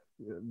that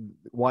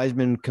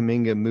Wiseman,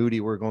 Kuminga, Moody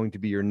were going to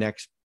be your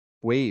next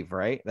wave,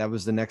 right? That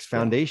was the next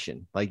foundation.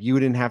 Yeah. Like, you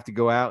didn't have to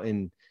go out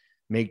and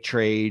make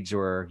trades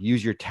or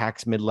use your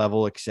tax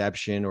mid-level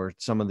exception or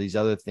some of these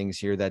other things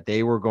here, that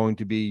they were going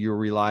to be your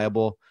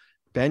reliable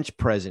bench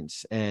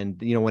presence.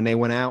 And, when they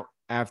went out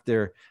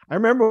after, I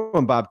remember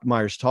when Bob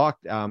Myers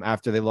talked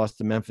after they lost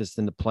to Memphis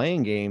in the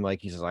playing game,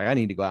 like, he says, like, I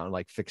need to go out and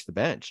like fix the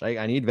bench.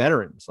 I need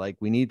veterans. Like,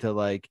 we need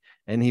to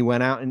and he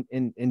went out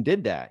and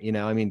did that.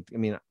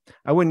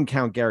 I wouldn't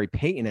count Gary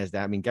Payton as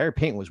that. I mean, Gary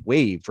Payton was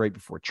waived right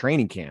before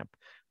training camp.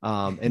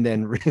 And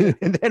then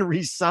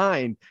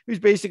re-signed. He was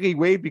basically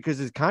waived because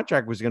his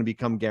contract was going to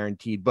become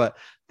guaranteed. But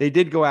they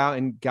did go out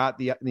and got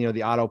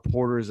the Otto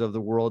Porters of the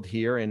world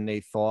here, and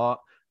they thought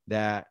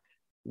that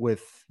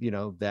with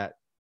that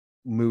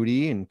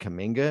Moody and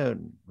Kuminga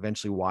and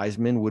eventually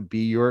Wiseman would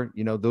be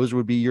those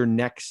would be your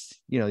next.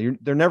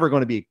 They're never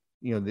going to be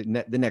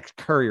the next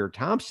Curry or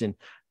Thompson,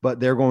 but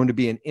they're going to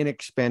be an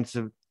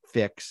inexpensive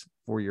fix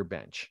for your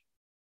bench.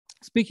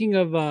 Speaking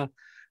of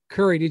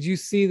Curry, did you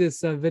see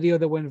this video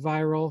that went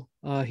viral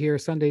here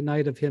Sunday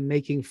night of him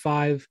making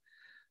 5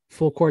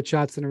 full court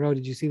shots in a row?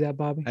 Did you see that,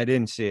 Bobby? I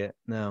didn't see it.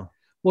 No.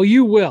 Well,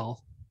 you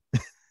will.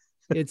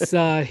 It's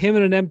him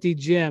in an empty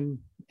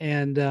gym,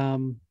 and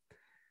there's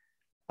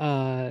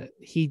a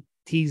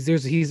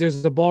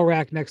ball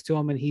rack next to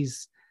him, and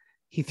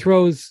he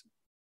throws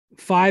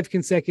 5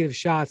 consecutive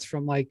shots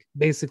from like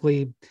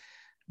basically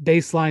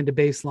baseline to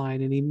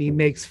baseline, and he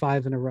makes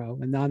 5 in a row.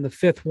 And on the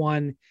 5th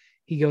one,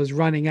 he goes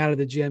running out of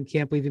the gym.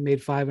 Can't believe he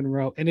made 5 in a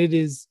row. And it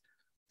is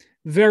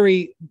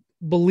very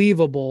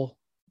believable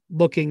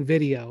looking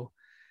video.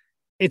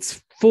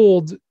 It's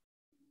fooled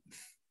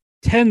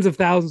tens of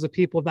thousands of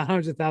people, if not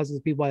hundreds of thousands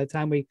of people by the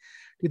time we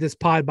do this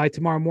pod. By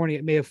tomorrow morning,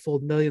 it may have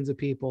fooled millions of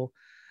people.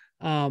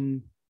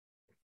 It's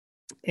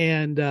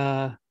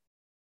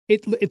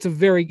a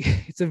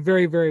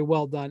very, very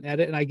well done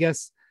edit. And I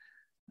guess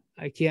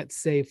I can't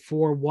say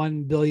for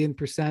 1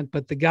 billion%,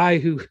 but the guy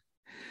who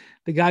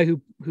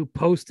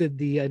posted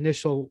the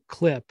initial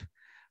clip,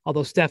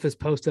 although Steph has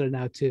posted it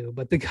now too,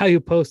 but the guy who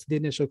posted the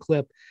initial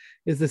clip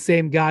is the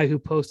same guy who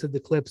posted the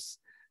clips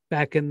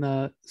back in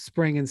the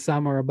spring and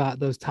summer about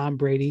those Tom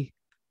Brady.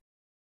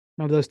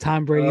 Remember those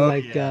Tom Brady,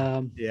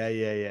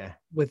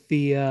 with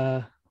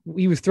the,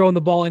 he was throwing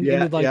the ball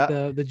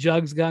into the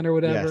jugs gun or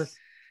whatever. Yes.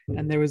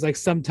 And there was like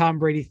some Tom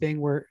Brady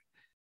thing where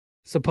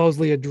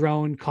supposedly a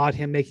drone caught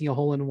him making a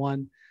hole in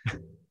one.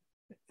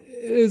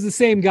 It was the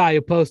same guy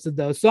who posted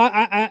those. So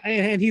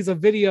and he's a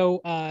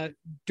video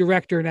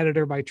director and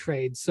editor by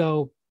trade.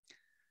 So,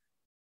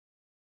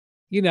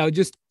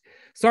 just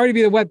sorry to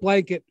be the wet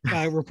blanket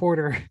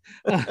reporter.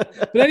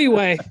 But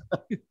anyway,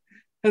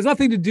 has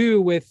nothing to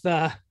do with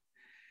the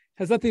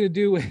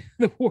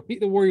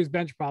Warriors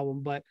bench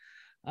problem. But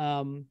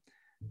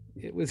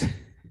it was,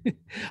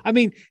 I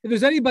mean, if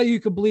there's anybody you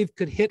could believe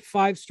could hit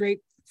 5 straight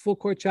full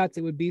court shots,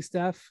 it would be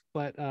Steph.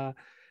 But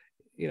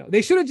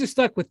they should have just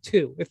stuck with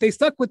 2. If they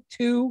stuck with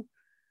 2,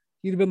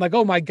 you'd have been like,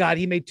 oh my God,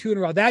 he made 2 in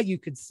a row. That you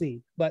could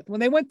see. But when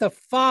they went to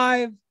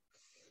 5,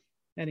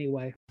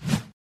 anyway.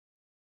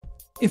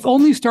 If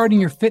only starting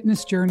your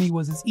fitness journey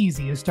was as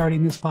easy as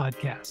starting this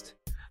podcast.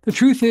 The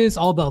truth is,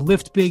 all the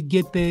lift big,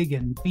 get big,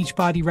 and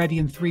Beachbody ready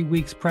in 3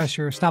 weeks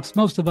pressure stops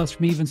most of us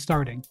from even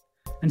starting.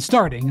 And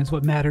starting is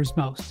what matters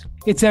most.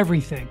 It's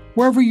everything.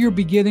 Wherever you're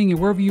beginning and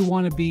wherever you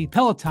want to be,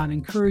 Peloton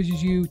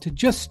encourages you to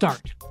just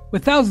start.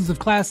 With thousands of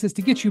classes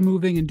to get you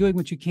moving and doing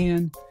what you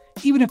can,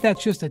 even if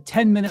that's just a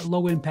 10-minute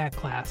low-impact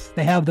class,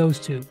 they have those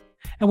too.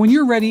 And when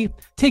you're ready,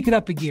 take it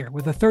up a gear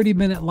with a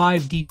 30-minute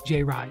live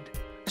DJ ride.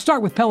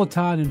 Start with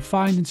Peloton and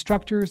find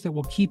instructors that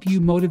will keep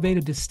you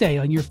motivated to stay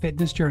on your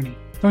fitness journey.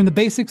 Learn the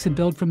basics and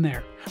build from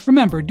there.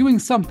 Remember, doing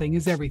something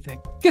is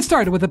everything. Get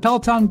started with a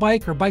Peloton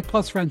bike or Bike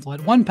Plus rental at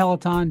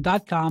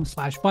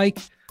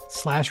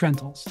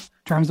onepeloton.com/bike/rentals.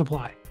 Terms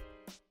apply.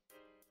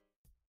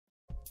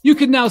 You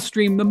can now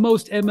stream the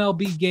most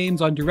MLB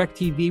games on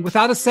DirecTV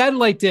without a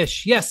satellite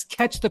dish. Yes,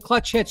 catch the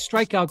clutch hits,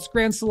 strikeouts,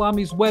 grand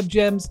salamis, web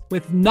gems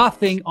with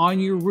nothing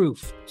on your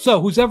roof. So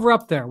who's ever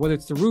up there, whether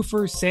it's the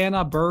roofers,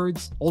 Santa,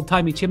 birds,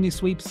 old-timey chimney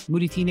sweeps,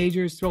 moody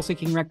teenagers,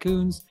 thrill-seeking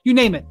raccoons, you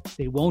name it,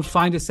 they won't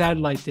find a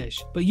satellite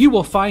dish. But you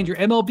will find your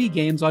MLB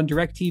games on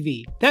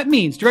DirecTV. That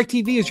means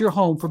DirecTV is your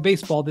home for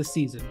baseball this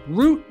season.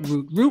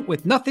 Root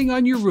with nothing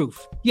on your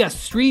roof. Yes,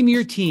 stream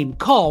your team.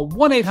 Call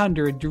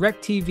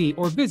 1-800-DirecTV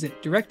or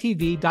visit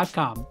DirecTV.com.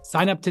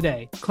 Sign up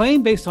today.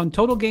 Claim based on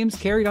total games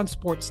carried on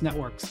sports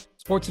networks.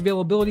 Sports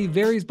availability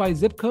varies by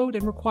zip code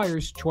and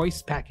requires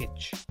choice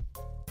package.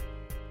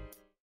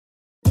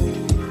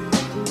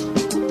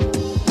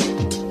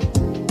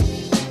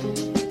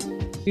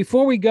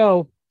 Before we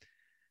go,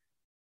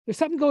 there's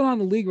something going on in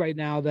the league right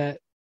now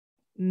that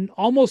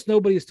almost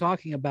nobody is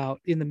talking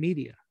about in the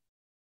media.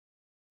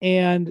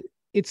 And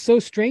it's so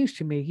strange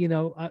to me.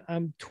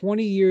 I'm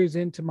 20 years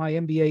into my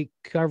NBA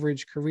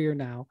coverage career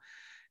now.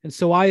 And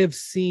so I have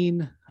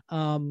seen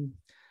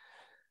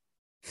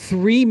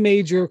 3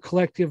 major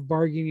collective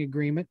bargaining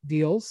agreement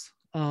deals,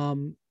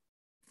 and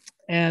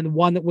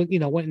one that went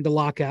into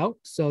lockout.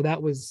 So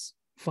that was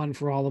fun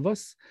for all of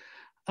us.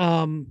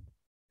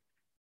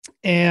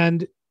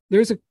 And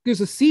there's a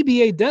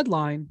CBA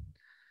deadline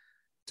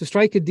to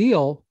strike a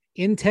deal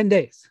in 10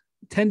 days.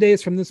 10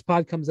 days from this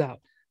pod comes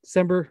out,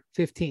 December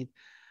 15th.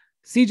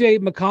 CJ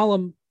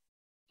McCollum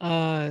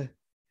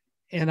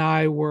and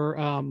I were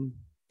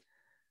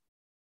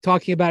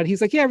talking about it.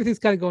 He's like, yeah, everything's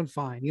kind of going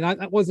fine.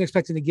 I wasn't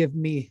expecting to give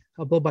me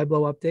a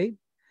blow-by-blow update,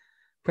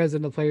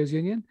 president of the Players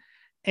Union.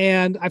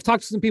 And I've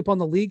talked to some people on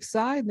the league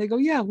side, and they go,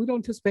 yeah, we don't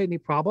anticipate any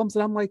problems.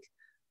 And I'm like,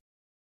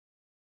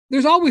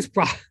 there's always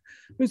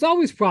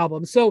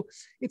problems. So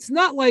it's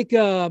not like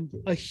a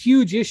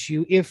huge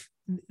issue if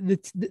the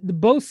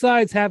both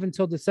sides have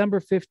until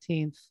December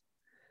 15th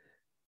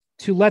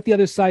to let the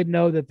other side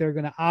know that they're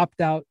going to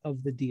opt out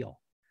of the deal.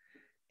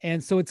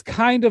 And so it's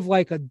kind of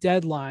like a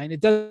deadline.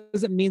 It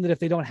doesn't mean that if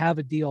they don't have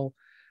a deal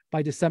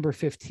by December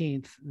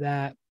 15th,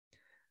 that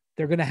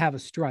they're going to have a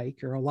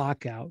strike or a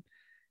lockout.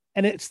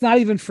 And it's not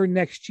even for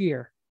next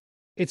year.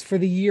 It's for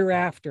the year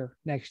after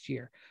next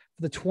year,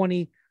 for the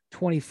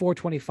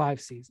 2024-25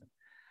 season.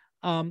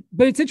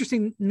 But it's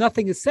interesting.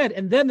 Nothing is said.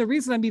 And then the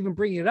reason I'm even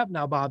bringing it up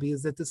now, Bobby,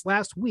 is that this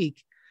last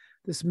week,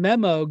 this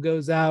memo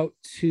goes out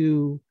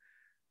to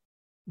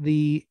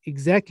the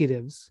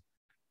executives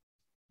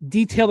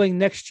detailing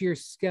next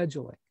year's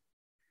scheduling.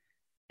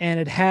 And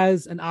it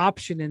has an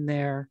option in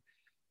there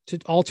to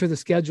alter the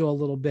schedule a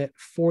little bit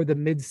for the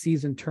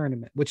mid-season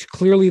tournament, which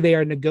clearly they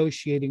are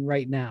negotiating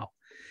right now.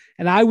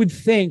 And I would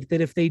think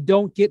that if they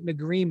don't get an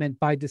agreement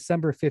by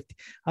December 15th,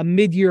 a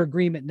mid-year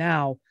agreement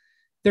now,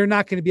 they're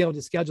not going to be able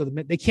to schedule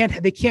them. They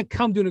can't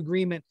come to an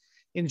agreement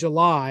in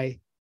July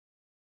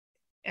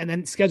and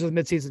then schedule the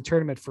mid-season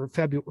tournament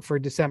for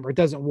December. It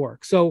doesn't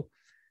work. So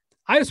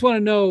I just want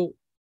to know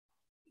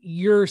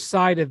your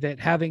side of it,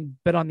 having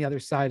been on the other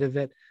side of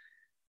it.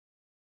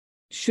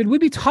 Should we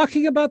be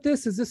talking about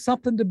this? Is this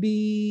something to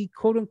be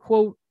quote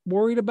unquote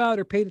worried about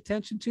or paid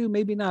attention to?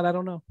 Maybe not. I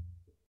don't know.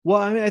 Well,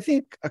 I mean, I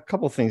think a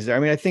couple of things there. I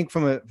mean, I think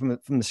from the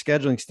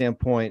scheduling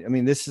standpoint, I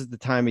mean, this is the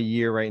time of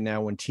year right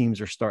now when teams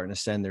are starting to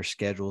send their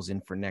schedules in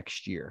for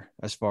next year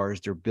as far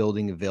as their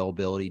building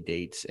availability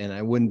dates. And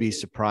I wouldn't be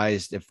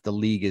surprised if the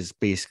league is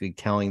basically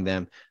telling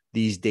them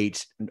these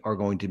dates are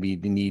going to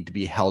need to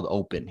be held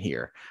open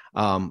here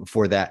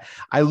for that.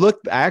 I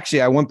went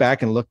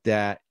back and looked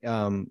at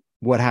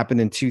what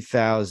happened in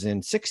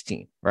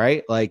 2016,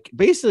 right? Like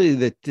basically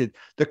the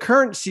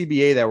current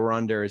CBA that we're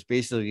under is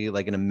basically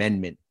like an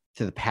amendment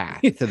to the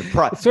past, to the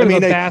pro. I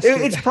mean,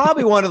 it's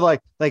probably one of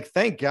like,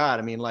 thank God.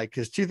 I mean, like,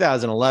 because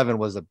 2011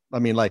 was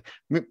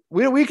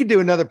we could do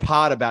another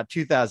pod about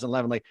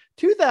 2011. Like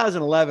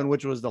 2011,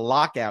 which was the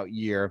lockout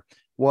year,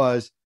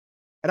 was,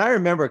 and I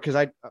remember because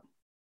I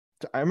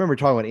remember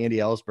talking with Andy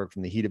Ellisberg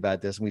from The Heat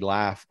about this, and we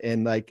laughed.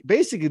 And like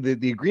basically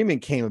the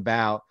agreement came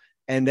about.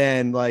 And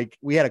then like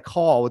we had a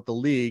call with the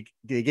league.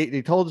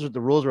 They told us what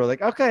the rules were.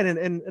 Like, okay, and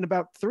in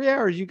about 3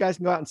 hours, you guys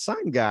can go out and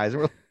sign guys.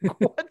 And we're like,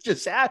 what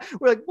just happened?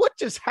 We're like, what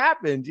just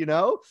happened? You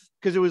know,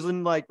 because it was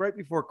in like right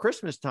before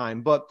Christmas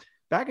time. But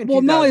back in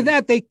not only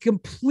that, they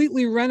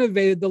completely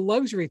renovated the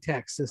luxury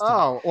tax system.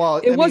 Oh, well,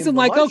 it wasn't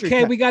like,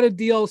 okay, we got a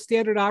deal,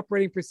 standard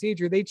operating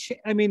procedure. They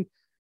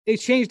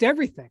changed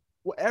everything.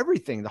 Well,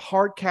 everything, the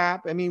hard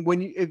cap. I mean,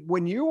 when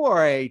you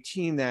are a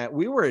team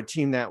we were a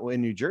team that in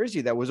New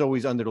Jersey that was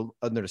always under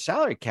the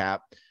salary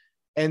cap.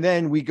 And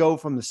then we go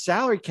from the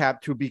salary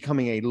cap to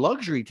becoming a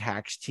luxury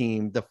tax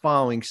team the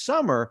following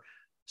summer.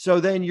 So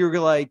then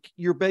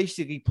you're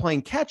basically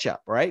playing catch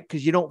up, right?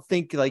 Because you don't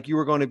think like you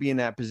were going to be in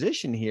that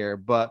position here.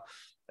 But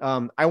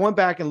I went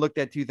back and looked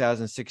at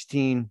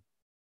 2016,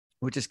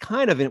 which is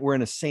we're in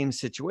the same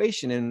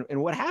situation.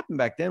 And what happened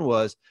back then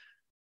was,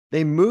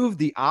 they moved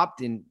the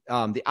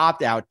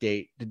opt-out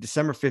date, the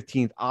December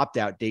 15th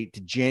opt-out date,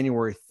 to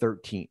January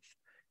 13th.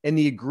 And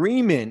the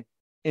agreement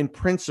in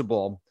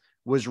principle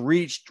was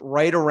reached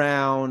right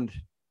around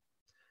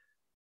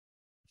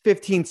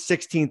 15th,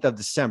 16th of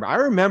December. I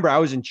remember I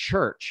was in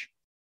church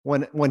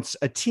when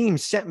a team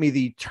sent me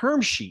the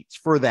term sheets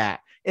for that.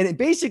 And it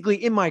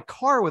basically in my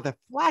car with a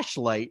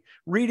flashlight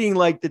reading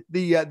like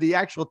the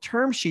actual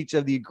term sheets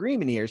of the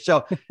agreement here.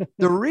 So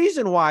the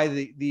reason why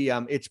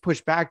it's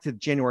pushed back to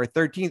January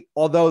 13th,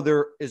 although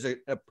there is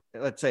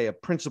let's say a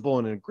principle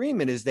and an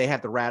agreement, is they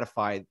have to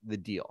ratify the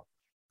deal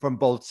from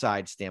both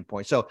sides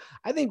standpoint. So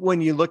I think when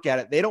you look at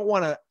it, they don't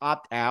want to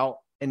opt out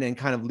and then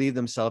kind of leave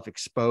themselves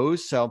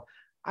exposed. So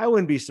I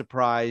wouldn't be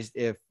surprised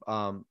if,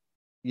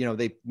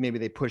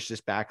 they push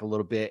this back a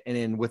little bit. And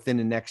then within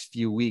the next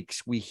few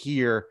weeks, we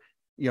hear,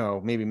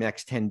 maybe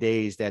next 10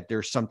 days that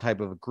there's some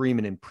type of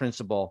agreement in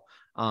principle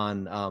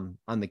on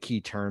the key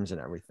terms and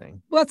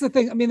everything. Well, that's the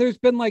thing. I mean, there's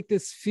been like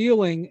this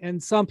feeling,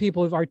 and some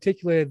people have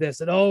articulated this,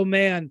 that, oh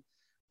man,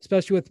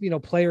 especially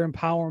with, player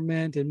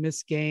empowerment and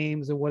missed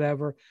games and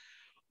whatever,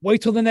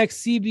 wait till the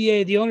next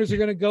CBA. The owners are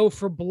going to go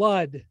for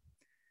blood.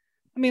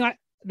 I mean,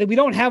 we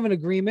don't have an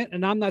agreement,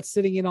 and I'm not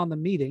sitting in on the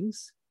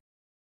meetings,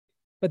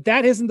 but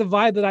that isn't the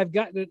vibe that I've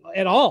gotten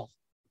at all.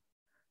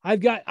 I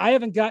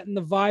haven't gotten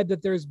the vibe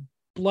that there's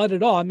blood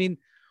at all. I mean,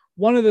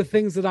 one of the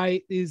things that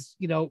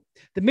the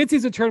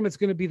midseason tournament is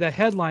going to be the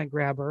headline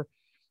grabber,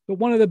 but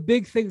one of the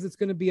big things that's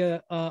going to be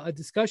a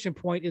discussion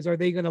point is, are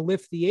they going to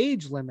lift the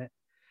age limit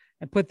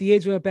and put the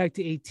age limit back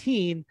to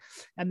 18?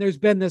 And there's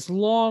been this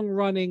long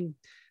running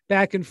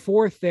back and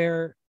forth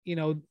there.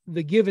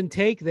 The give and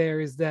take there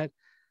is that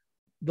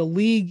the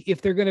league,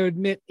 if they're going to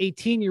admit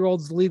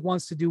 18-year-olds, the league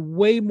wants to do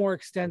way more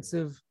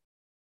extensive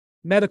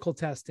medical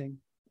testing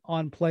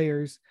on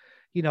players,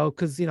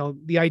 because,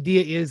 the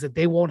idea is that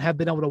they won't have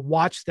been able to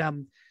watch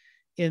them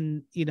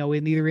in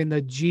either in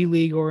the G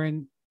League or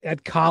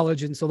at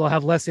college. And so they'll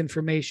have less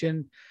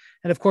information.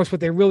 And of course,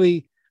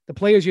 the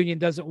players union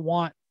doesn't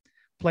want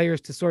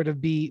players to sort of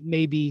be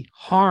maybe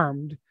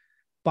harmed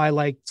by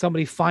like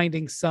somebody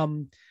finding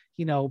some,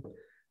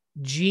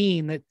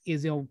 gene that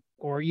is,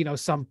 or,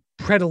 some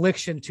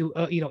predilection to,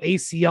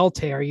 ACL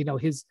tear,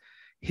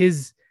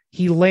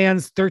 he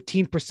lands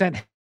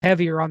 13%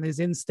 heavier on his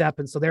instep.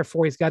 And so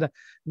therefore he's got a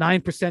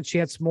 9%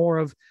 chance more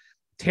of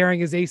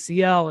tearing his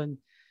ACL. And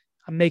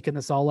I'm making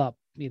this all up,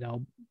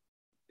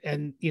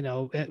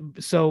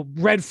 so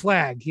red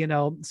flag,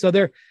 so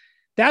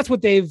that's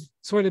what they've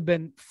sort of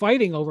been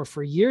fighting over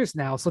for years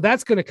now. So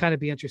that's going to kind of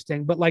be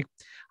interesting, but like,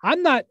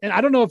 I'm not, and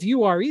I don't know if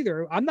you are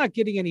either, I'm not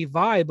getting any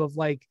vibe of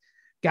like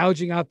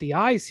gouging out the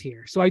eyes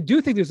here. So I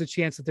do think there's a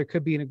chance that there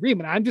could be an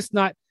agreement. I'm just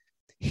not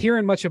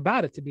hearing much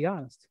about it, to be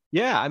honest.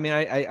 Yeah. I mean,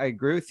 I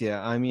agree with you.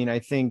 I mean, I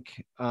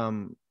think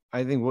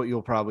what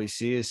you'll probably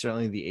see is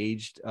certainly the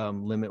age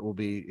limit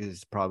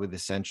is probably the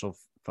central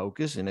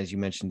focus. And as you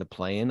mentioned, the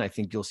play-in, I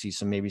think you'll see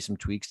maybe some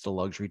tweaks to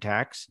luxury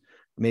tax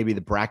maybe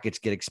the brackets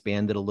get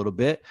expanded a little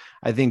bit.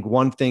 I think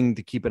one thing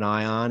to keep an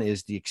eye on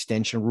is the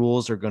extension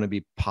rules are going to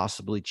be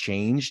possibly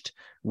changed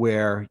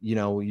where,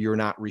 you're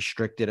not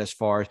restricted as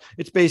far as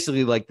it's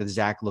basically like the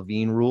Zach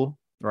LaVine rule,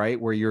 right?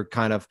 Where you're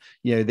kind of,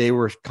 they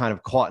were kind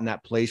of caught in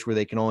that place where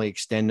they can only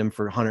extend him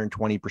for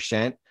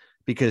 120%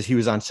 because he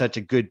was on such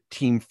a good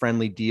team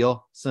friendly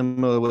deal,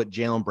 similar to what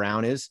Jaylen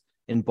Brown is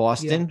in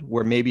Boston,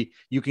 where maybe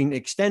you can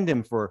extend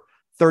him for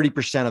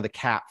 30% of the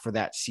cap for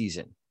that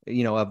season,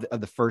 of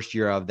the first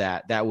year of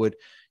that would,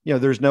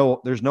 there's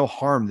no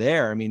harm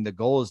there. I mean, the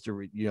goal is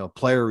to,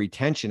 player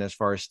retention as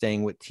far as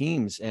staying with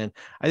teams. And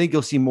I think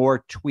you'll see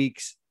more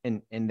tweaks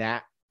in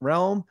that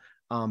realm.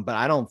 But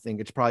I don't think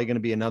it's probably going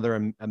to be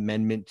another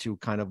amendment to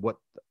kind of what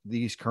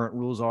these current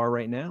rules are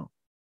right now.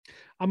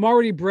 I'm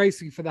already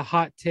bracing for the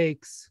hot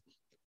takes.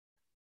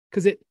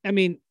 Cause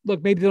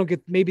look, maybe they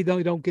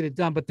don't get it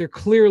done, but they're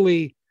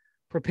clearly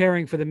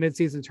preparing for the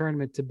midseason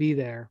tournament to be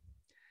there.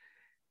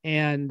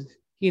 And,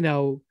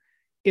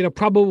 it'll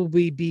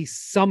probably be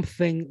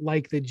something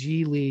like the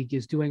G League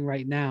is doing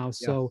right now.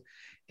 So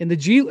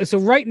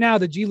right now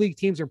the G League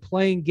teams are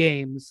playing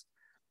games,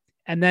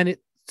 and then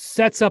it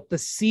sets up the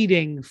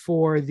seeding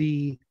for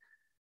the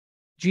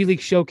G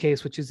League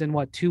Showcase, which is in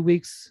 2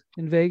 weeks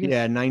in Vegas?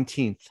 Yeah,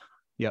 19th.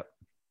 Yep.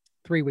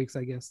 3 weeks,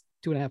 I guess,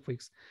 2.5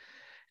 weeks.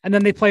 And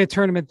then they play a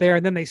tournament there,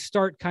 and then they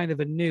start kind of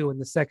anew in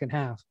the second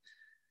half.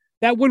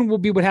 That will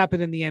be what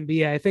happened in the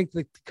NBA. I think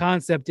the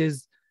concept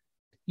is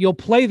you'll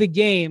play the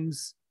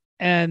games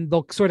and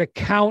they'll sort of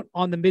count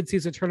on the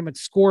midseason tournament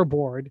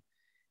scoreboard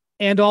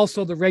and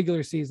also the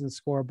regular season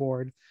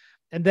scoreboard.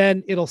 And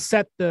then it'll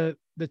set the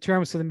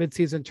terms for the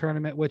midseason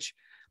tournament, which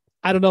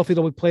I don't know if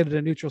it'll be played at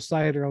a neutral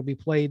site or it'll be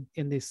played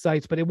in these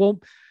sites, but you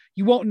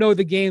won't know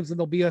the games, and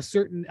there'll be a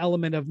certain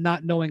element of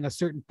not knowing a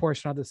certain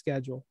portion of the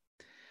schedule.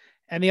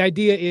 And the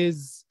idea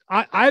is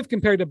I've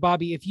compared to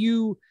Bobby. If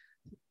you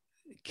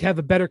have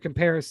a better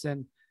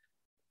comparison,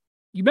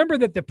 you remember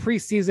that the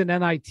preseason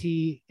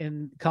NIT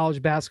in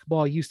college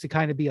basketball used to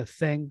kind of be a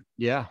thing.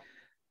 Yeah.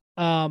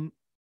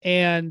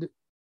 And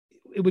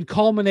it would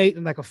culminate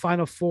in like a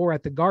Final Four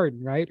at the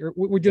Garden, right? Or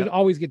we did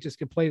always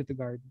get played at the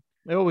Garden.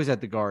 They always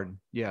at the Garden.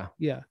 Yeah.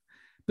 Yeah.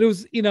 But it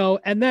was,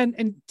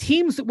 and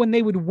teams, when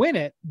they would win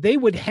it, they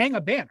would hang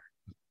a banner.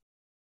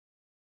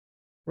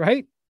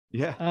 Right.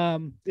 Yeah.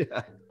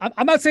 Yeah.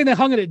 I'm not saying they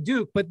hung it at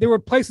Duke, but there were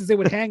places they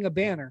would hang a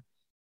banner.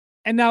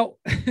 And now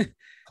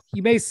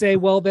you may say,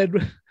 well,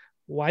 then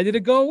why did it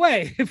go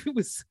away? If it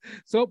was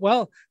so,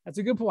 well, that's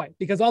a good point,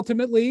 because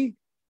ultimately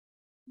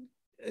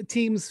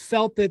teams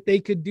felt that they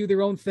could do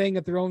their own thing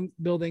at their own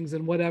buildings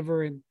and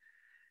whatever.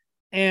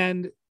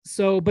 And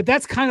so, but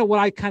that's kind of what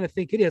I kind of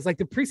think it is. Like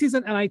the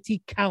preseason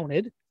NIT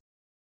counted.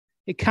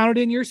 It counted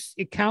in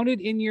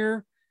your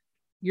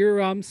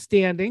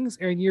standings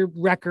or in your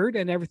record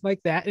and everything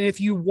like that. And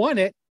if you won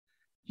it,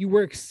 you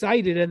were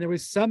excited and there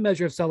was some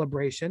measure of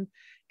celebration,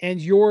 and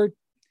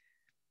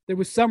there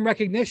was some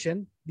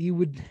recognition. You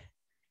would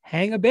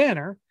hang a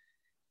banner,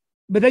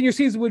 but then your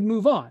season would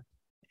move on.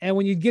 And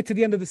when you get to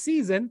the end of the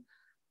season,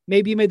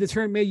 maybe you made the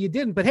turn, maybe you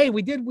didn't, but hey,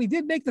 we did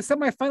make the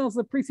semifinals of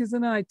the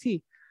preseason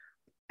NIT.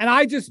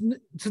 And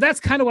so that's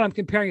kind of what I'm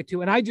comparing it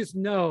to. And I just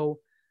know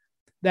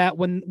that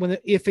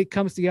if it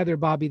comes together,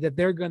 Bobby, that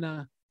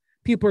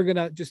people are going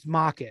to just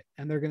mock it,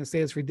 and they're going to say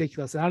it's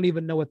ridiculous. And I don't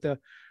even know what the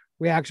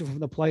reaction from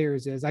the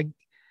players is. I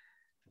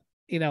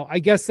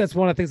guess that's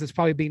one of the things that's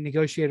probably being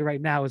negotiated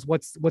right now is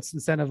what's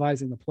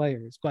incentivizing the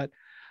players. But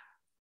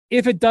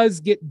if it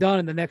does get done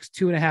in the next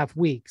 2.5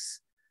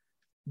 weeks,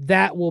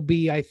 that will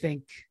be, I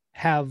think,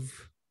 have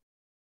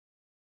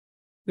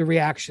the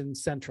reaction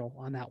central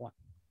on that one.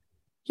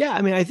 Yeah,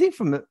 I mean, I think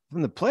from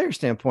the player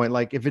standpoint,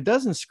 like if it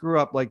doesn't screw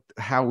up like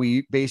how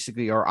we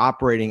basically are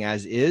operating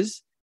as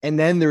is, and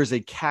then there's a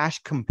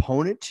cash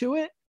component to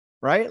it,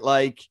 right?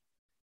 Like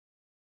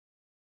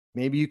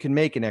maybe you can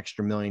make an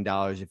extra $1 million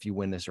if you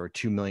win this, or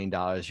 $2 million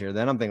here.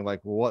 Then I'm thinking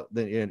like, well, what?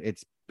 Then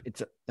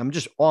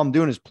all I'm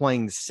doing is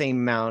playing the same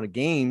amount of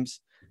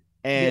games,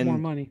 and get more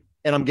money,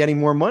 and I'm getting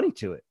more money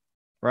to it,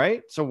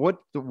 right? So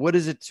what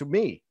is it to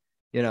me,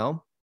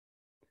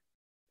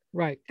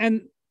 Right,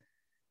 and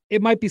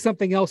it might be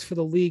something else for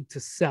the league to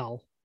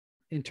sell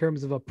in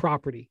terms of a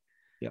property.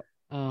 Yep.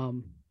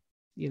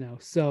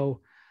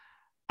 So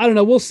I don't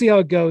know. We'll see how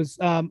it goes.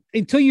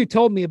 Until you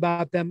told me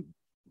about them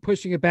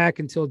pushing it back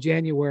until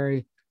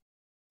January,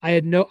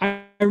 I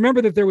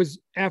remember that there was,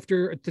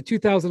 after the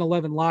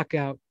 2011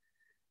 lockout,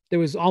 there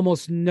was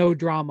almost no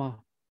drama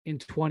in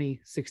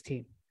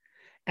 2016.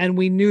 And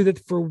we knew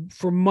that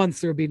for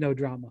months there would be no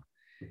drama.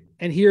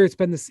 And here it's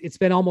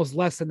been almost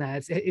less than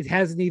that. It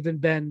hasn't even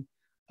been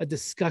a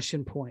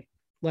discussion point.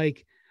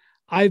 Like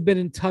I've been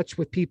in touch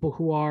with people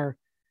who are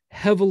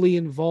heavily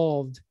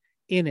involved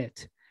in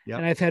it. Yep.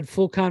 And I've had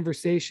full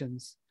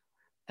conversations,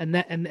 and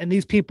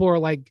these people are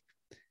like,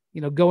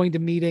 going to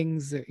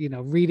meetings,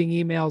 reading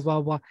emails,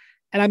 blah, blah, blah.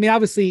 And I mean,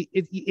 obviously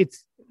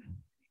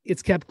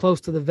it's kept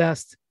close to the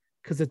vest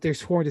because they're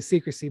sworn to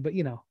secrecy, but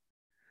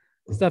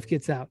stuff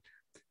gets out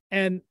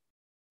and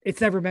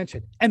it's never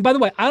mentioned. And by the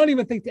way, I don't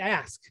even think to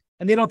ask,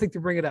 and they don't think to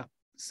bring it up.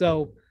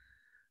 So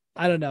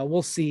I don't know.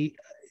 We'll see.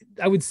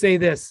 I would say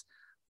this.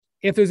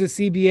 If there's a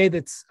CBA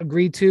that's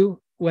agreed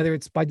to, whether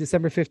it's by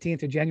December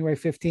 15th or January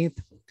 15th,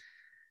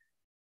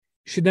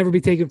 should never be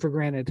taken for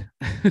granted.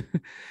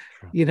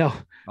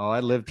 Oh,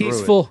 I lived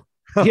peaceful.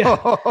 Through it.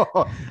 Yeah.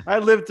 I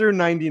lived through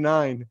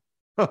 99.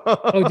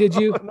 Oh, did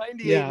you?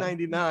 98,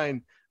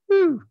 99.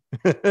 Woo.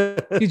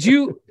 Did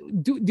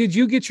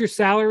you get your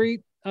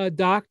salary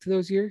docked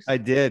those years? I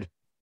did.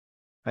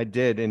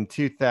 In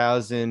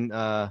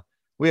 2000,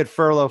 we had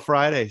furlough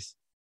Fridays.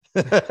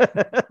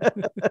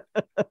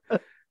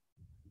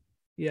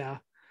 Yeah,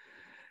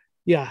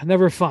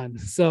 never fun.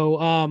 So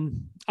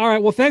all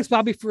right, well, thanks,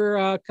 Bobby,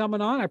 for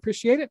coming on. I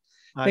appreciate it.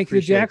 Thank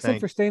you to Jackson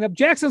for staying up.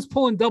 Jackson's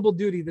pulling double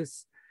duty.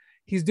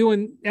 He's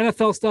doing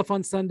NFL stuff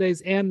on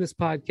Sundays and this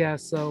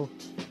podcast, so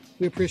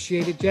we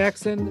appreciate it,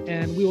 Jackson,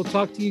 and we will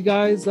talk to you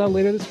guys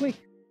later this week.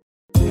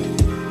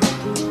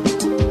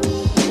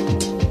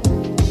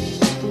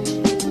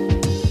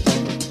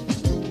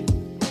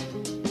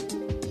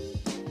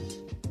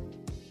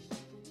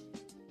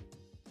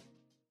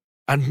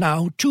 And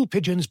now, two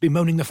pigeons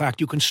bemoaning the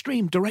fact you can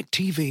stream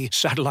DirecTV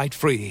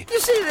satellite-free. You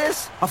see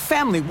this? A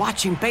family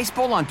watching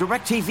baseball on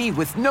DirecTV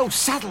with no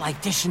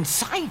satellite dish in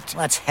sight.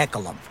 Let's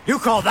heckle them. You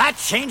call that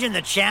changing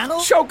the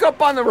channel? Choke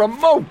up on the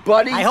remote,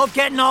 buddy. I hope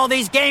getting all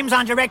these games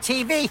on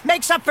DirecTV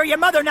makes up for your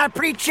mother not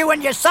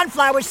pre-chewing your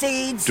sunflower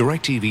seeds.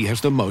 DirecTV has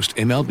the most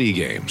MLB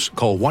games.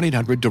 Call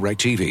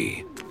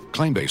 1-800-DirecTV.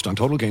 Claim based on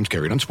total games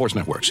carried on sports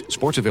networks.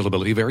 Sports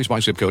availability varies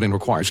by zip code and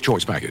requires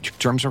choice package.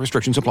 Terms and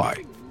restrictions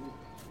apply.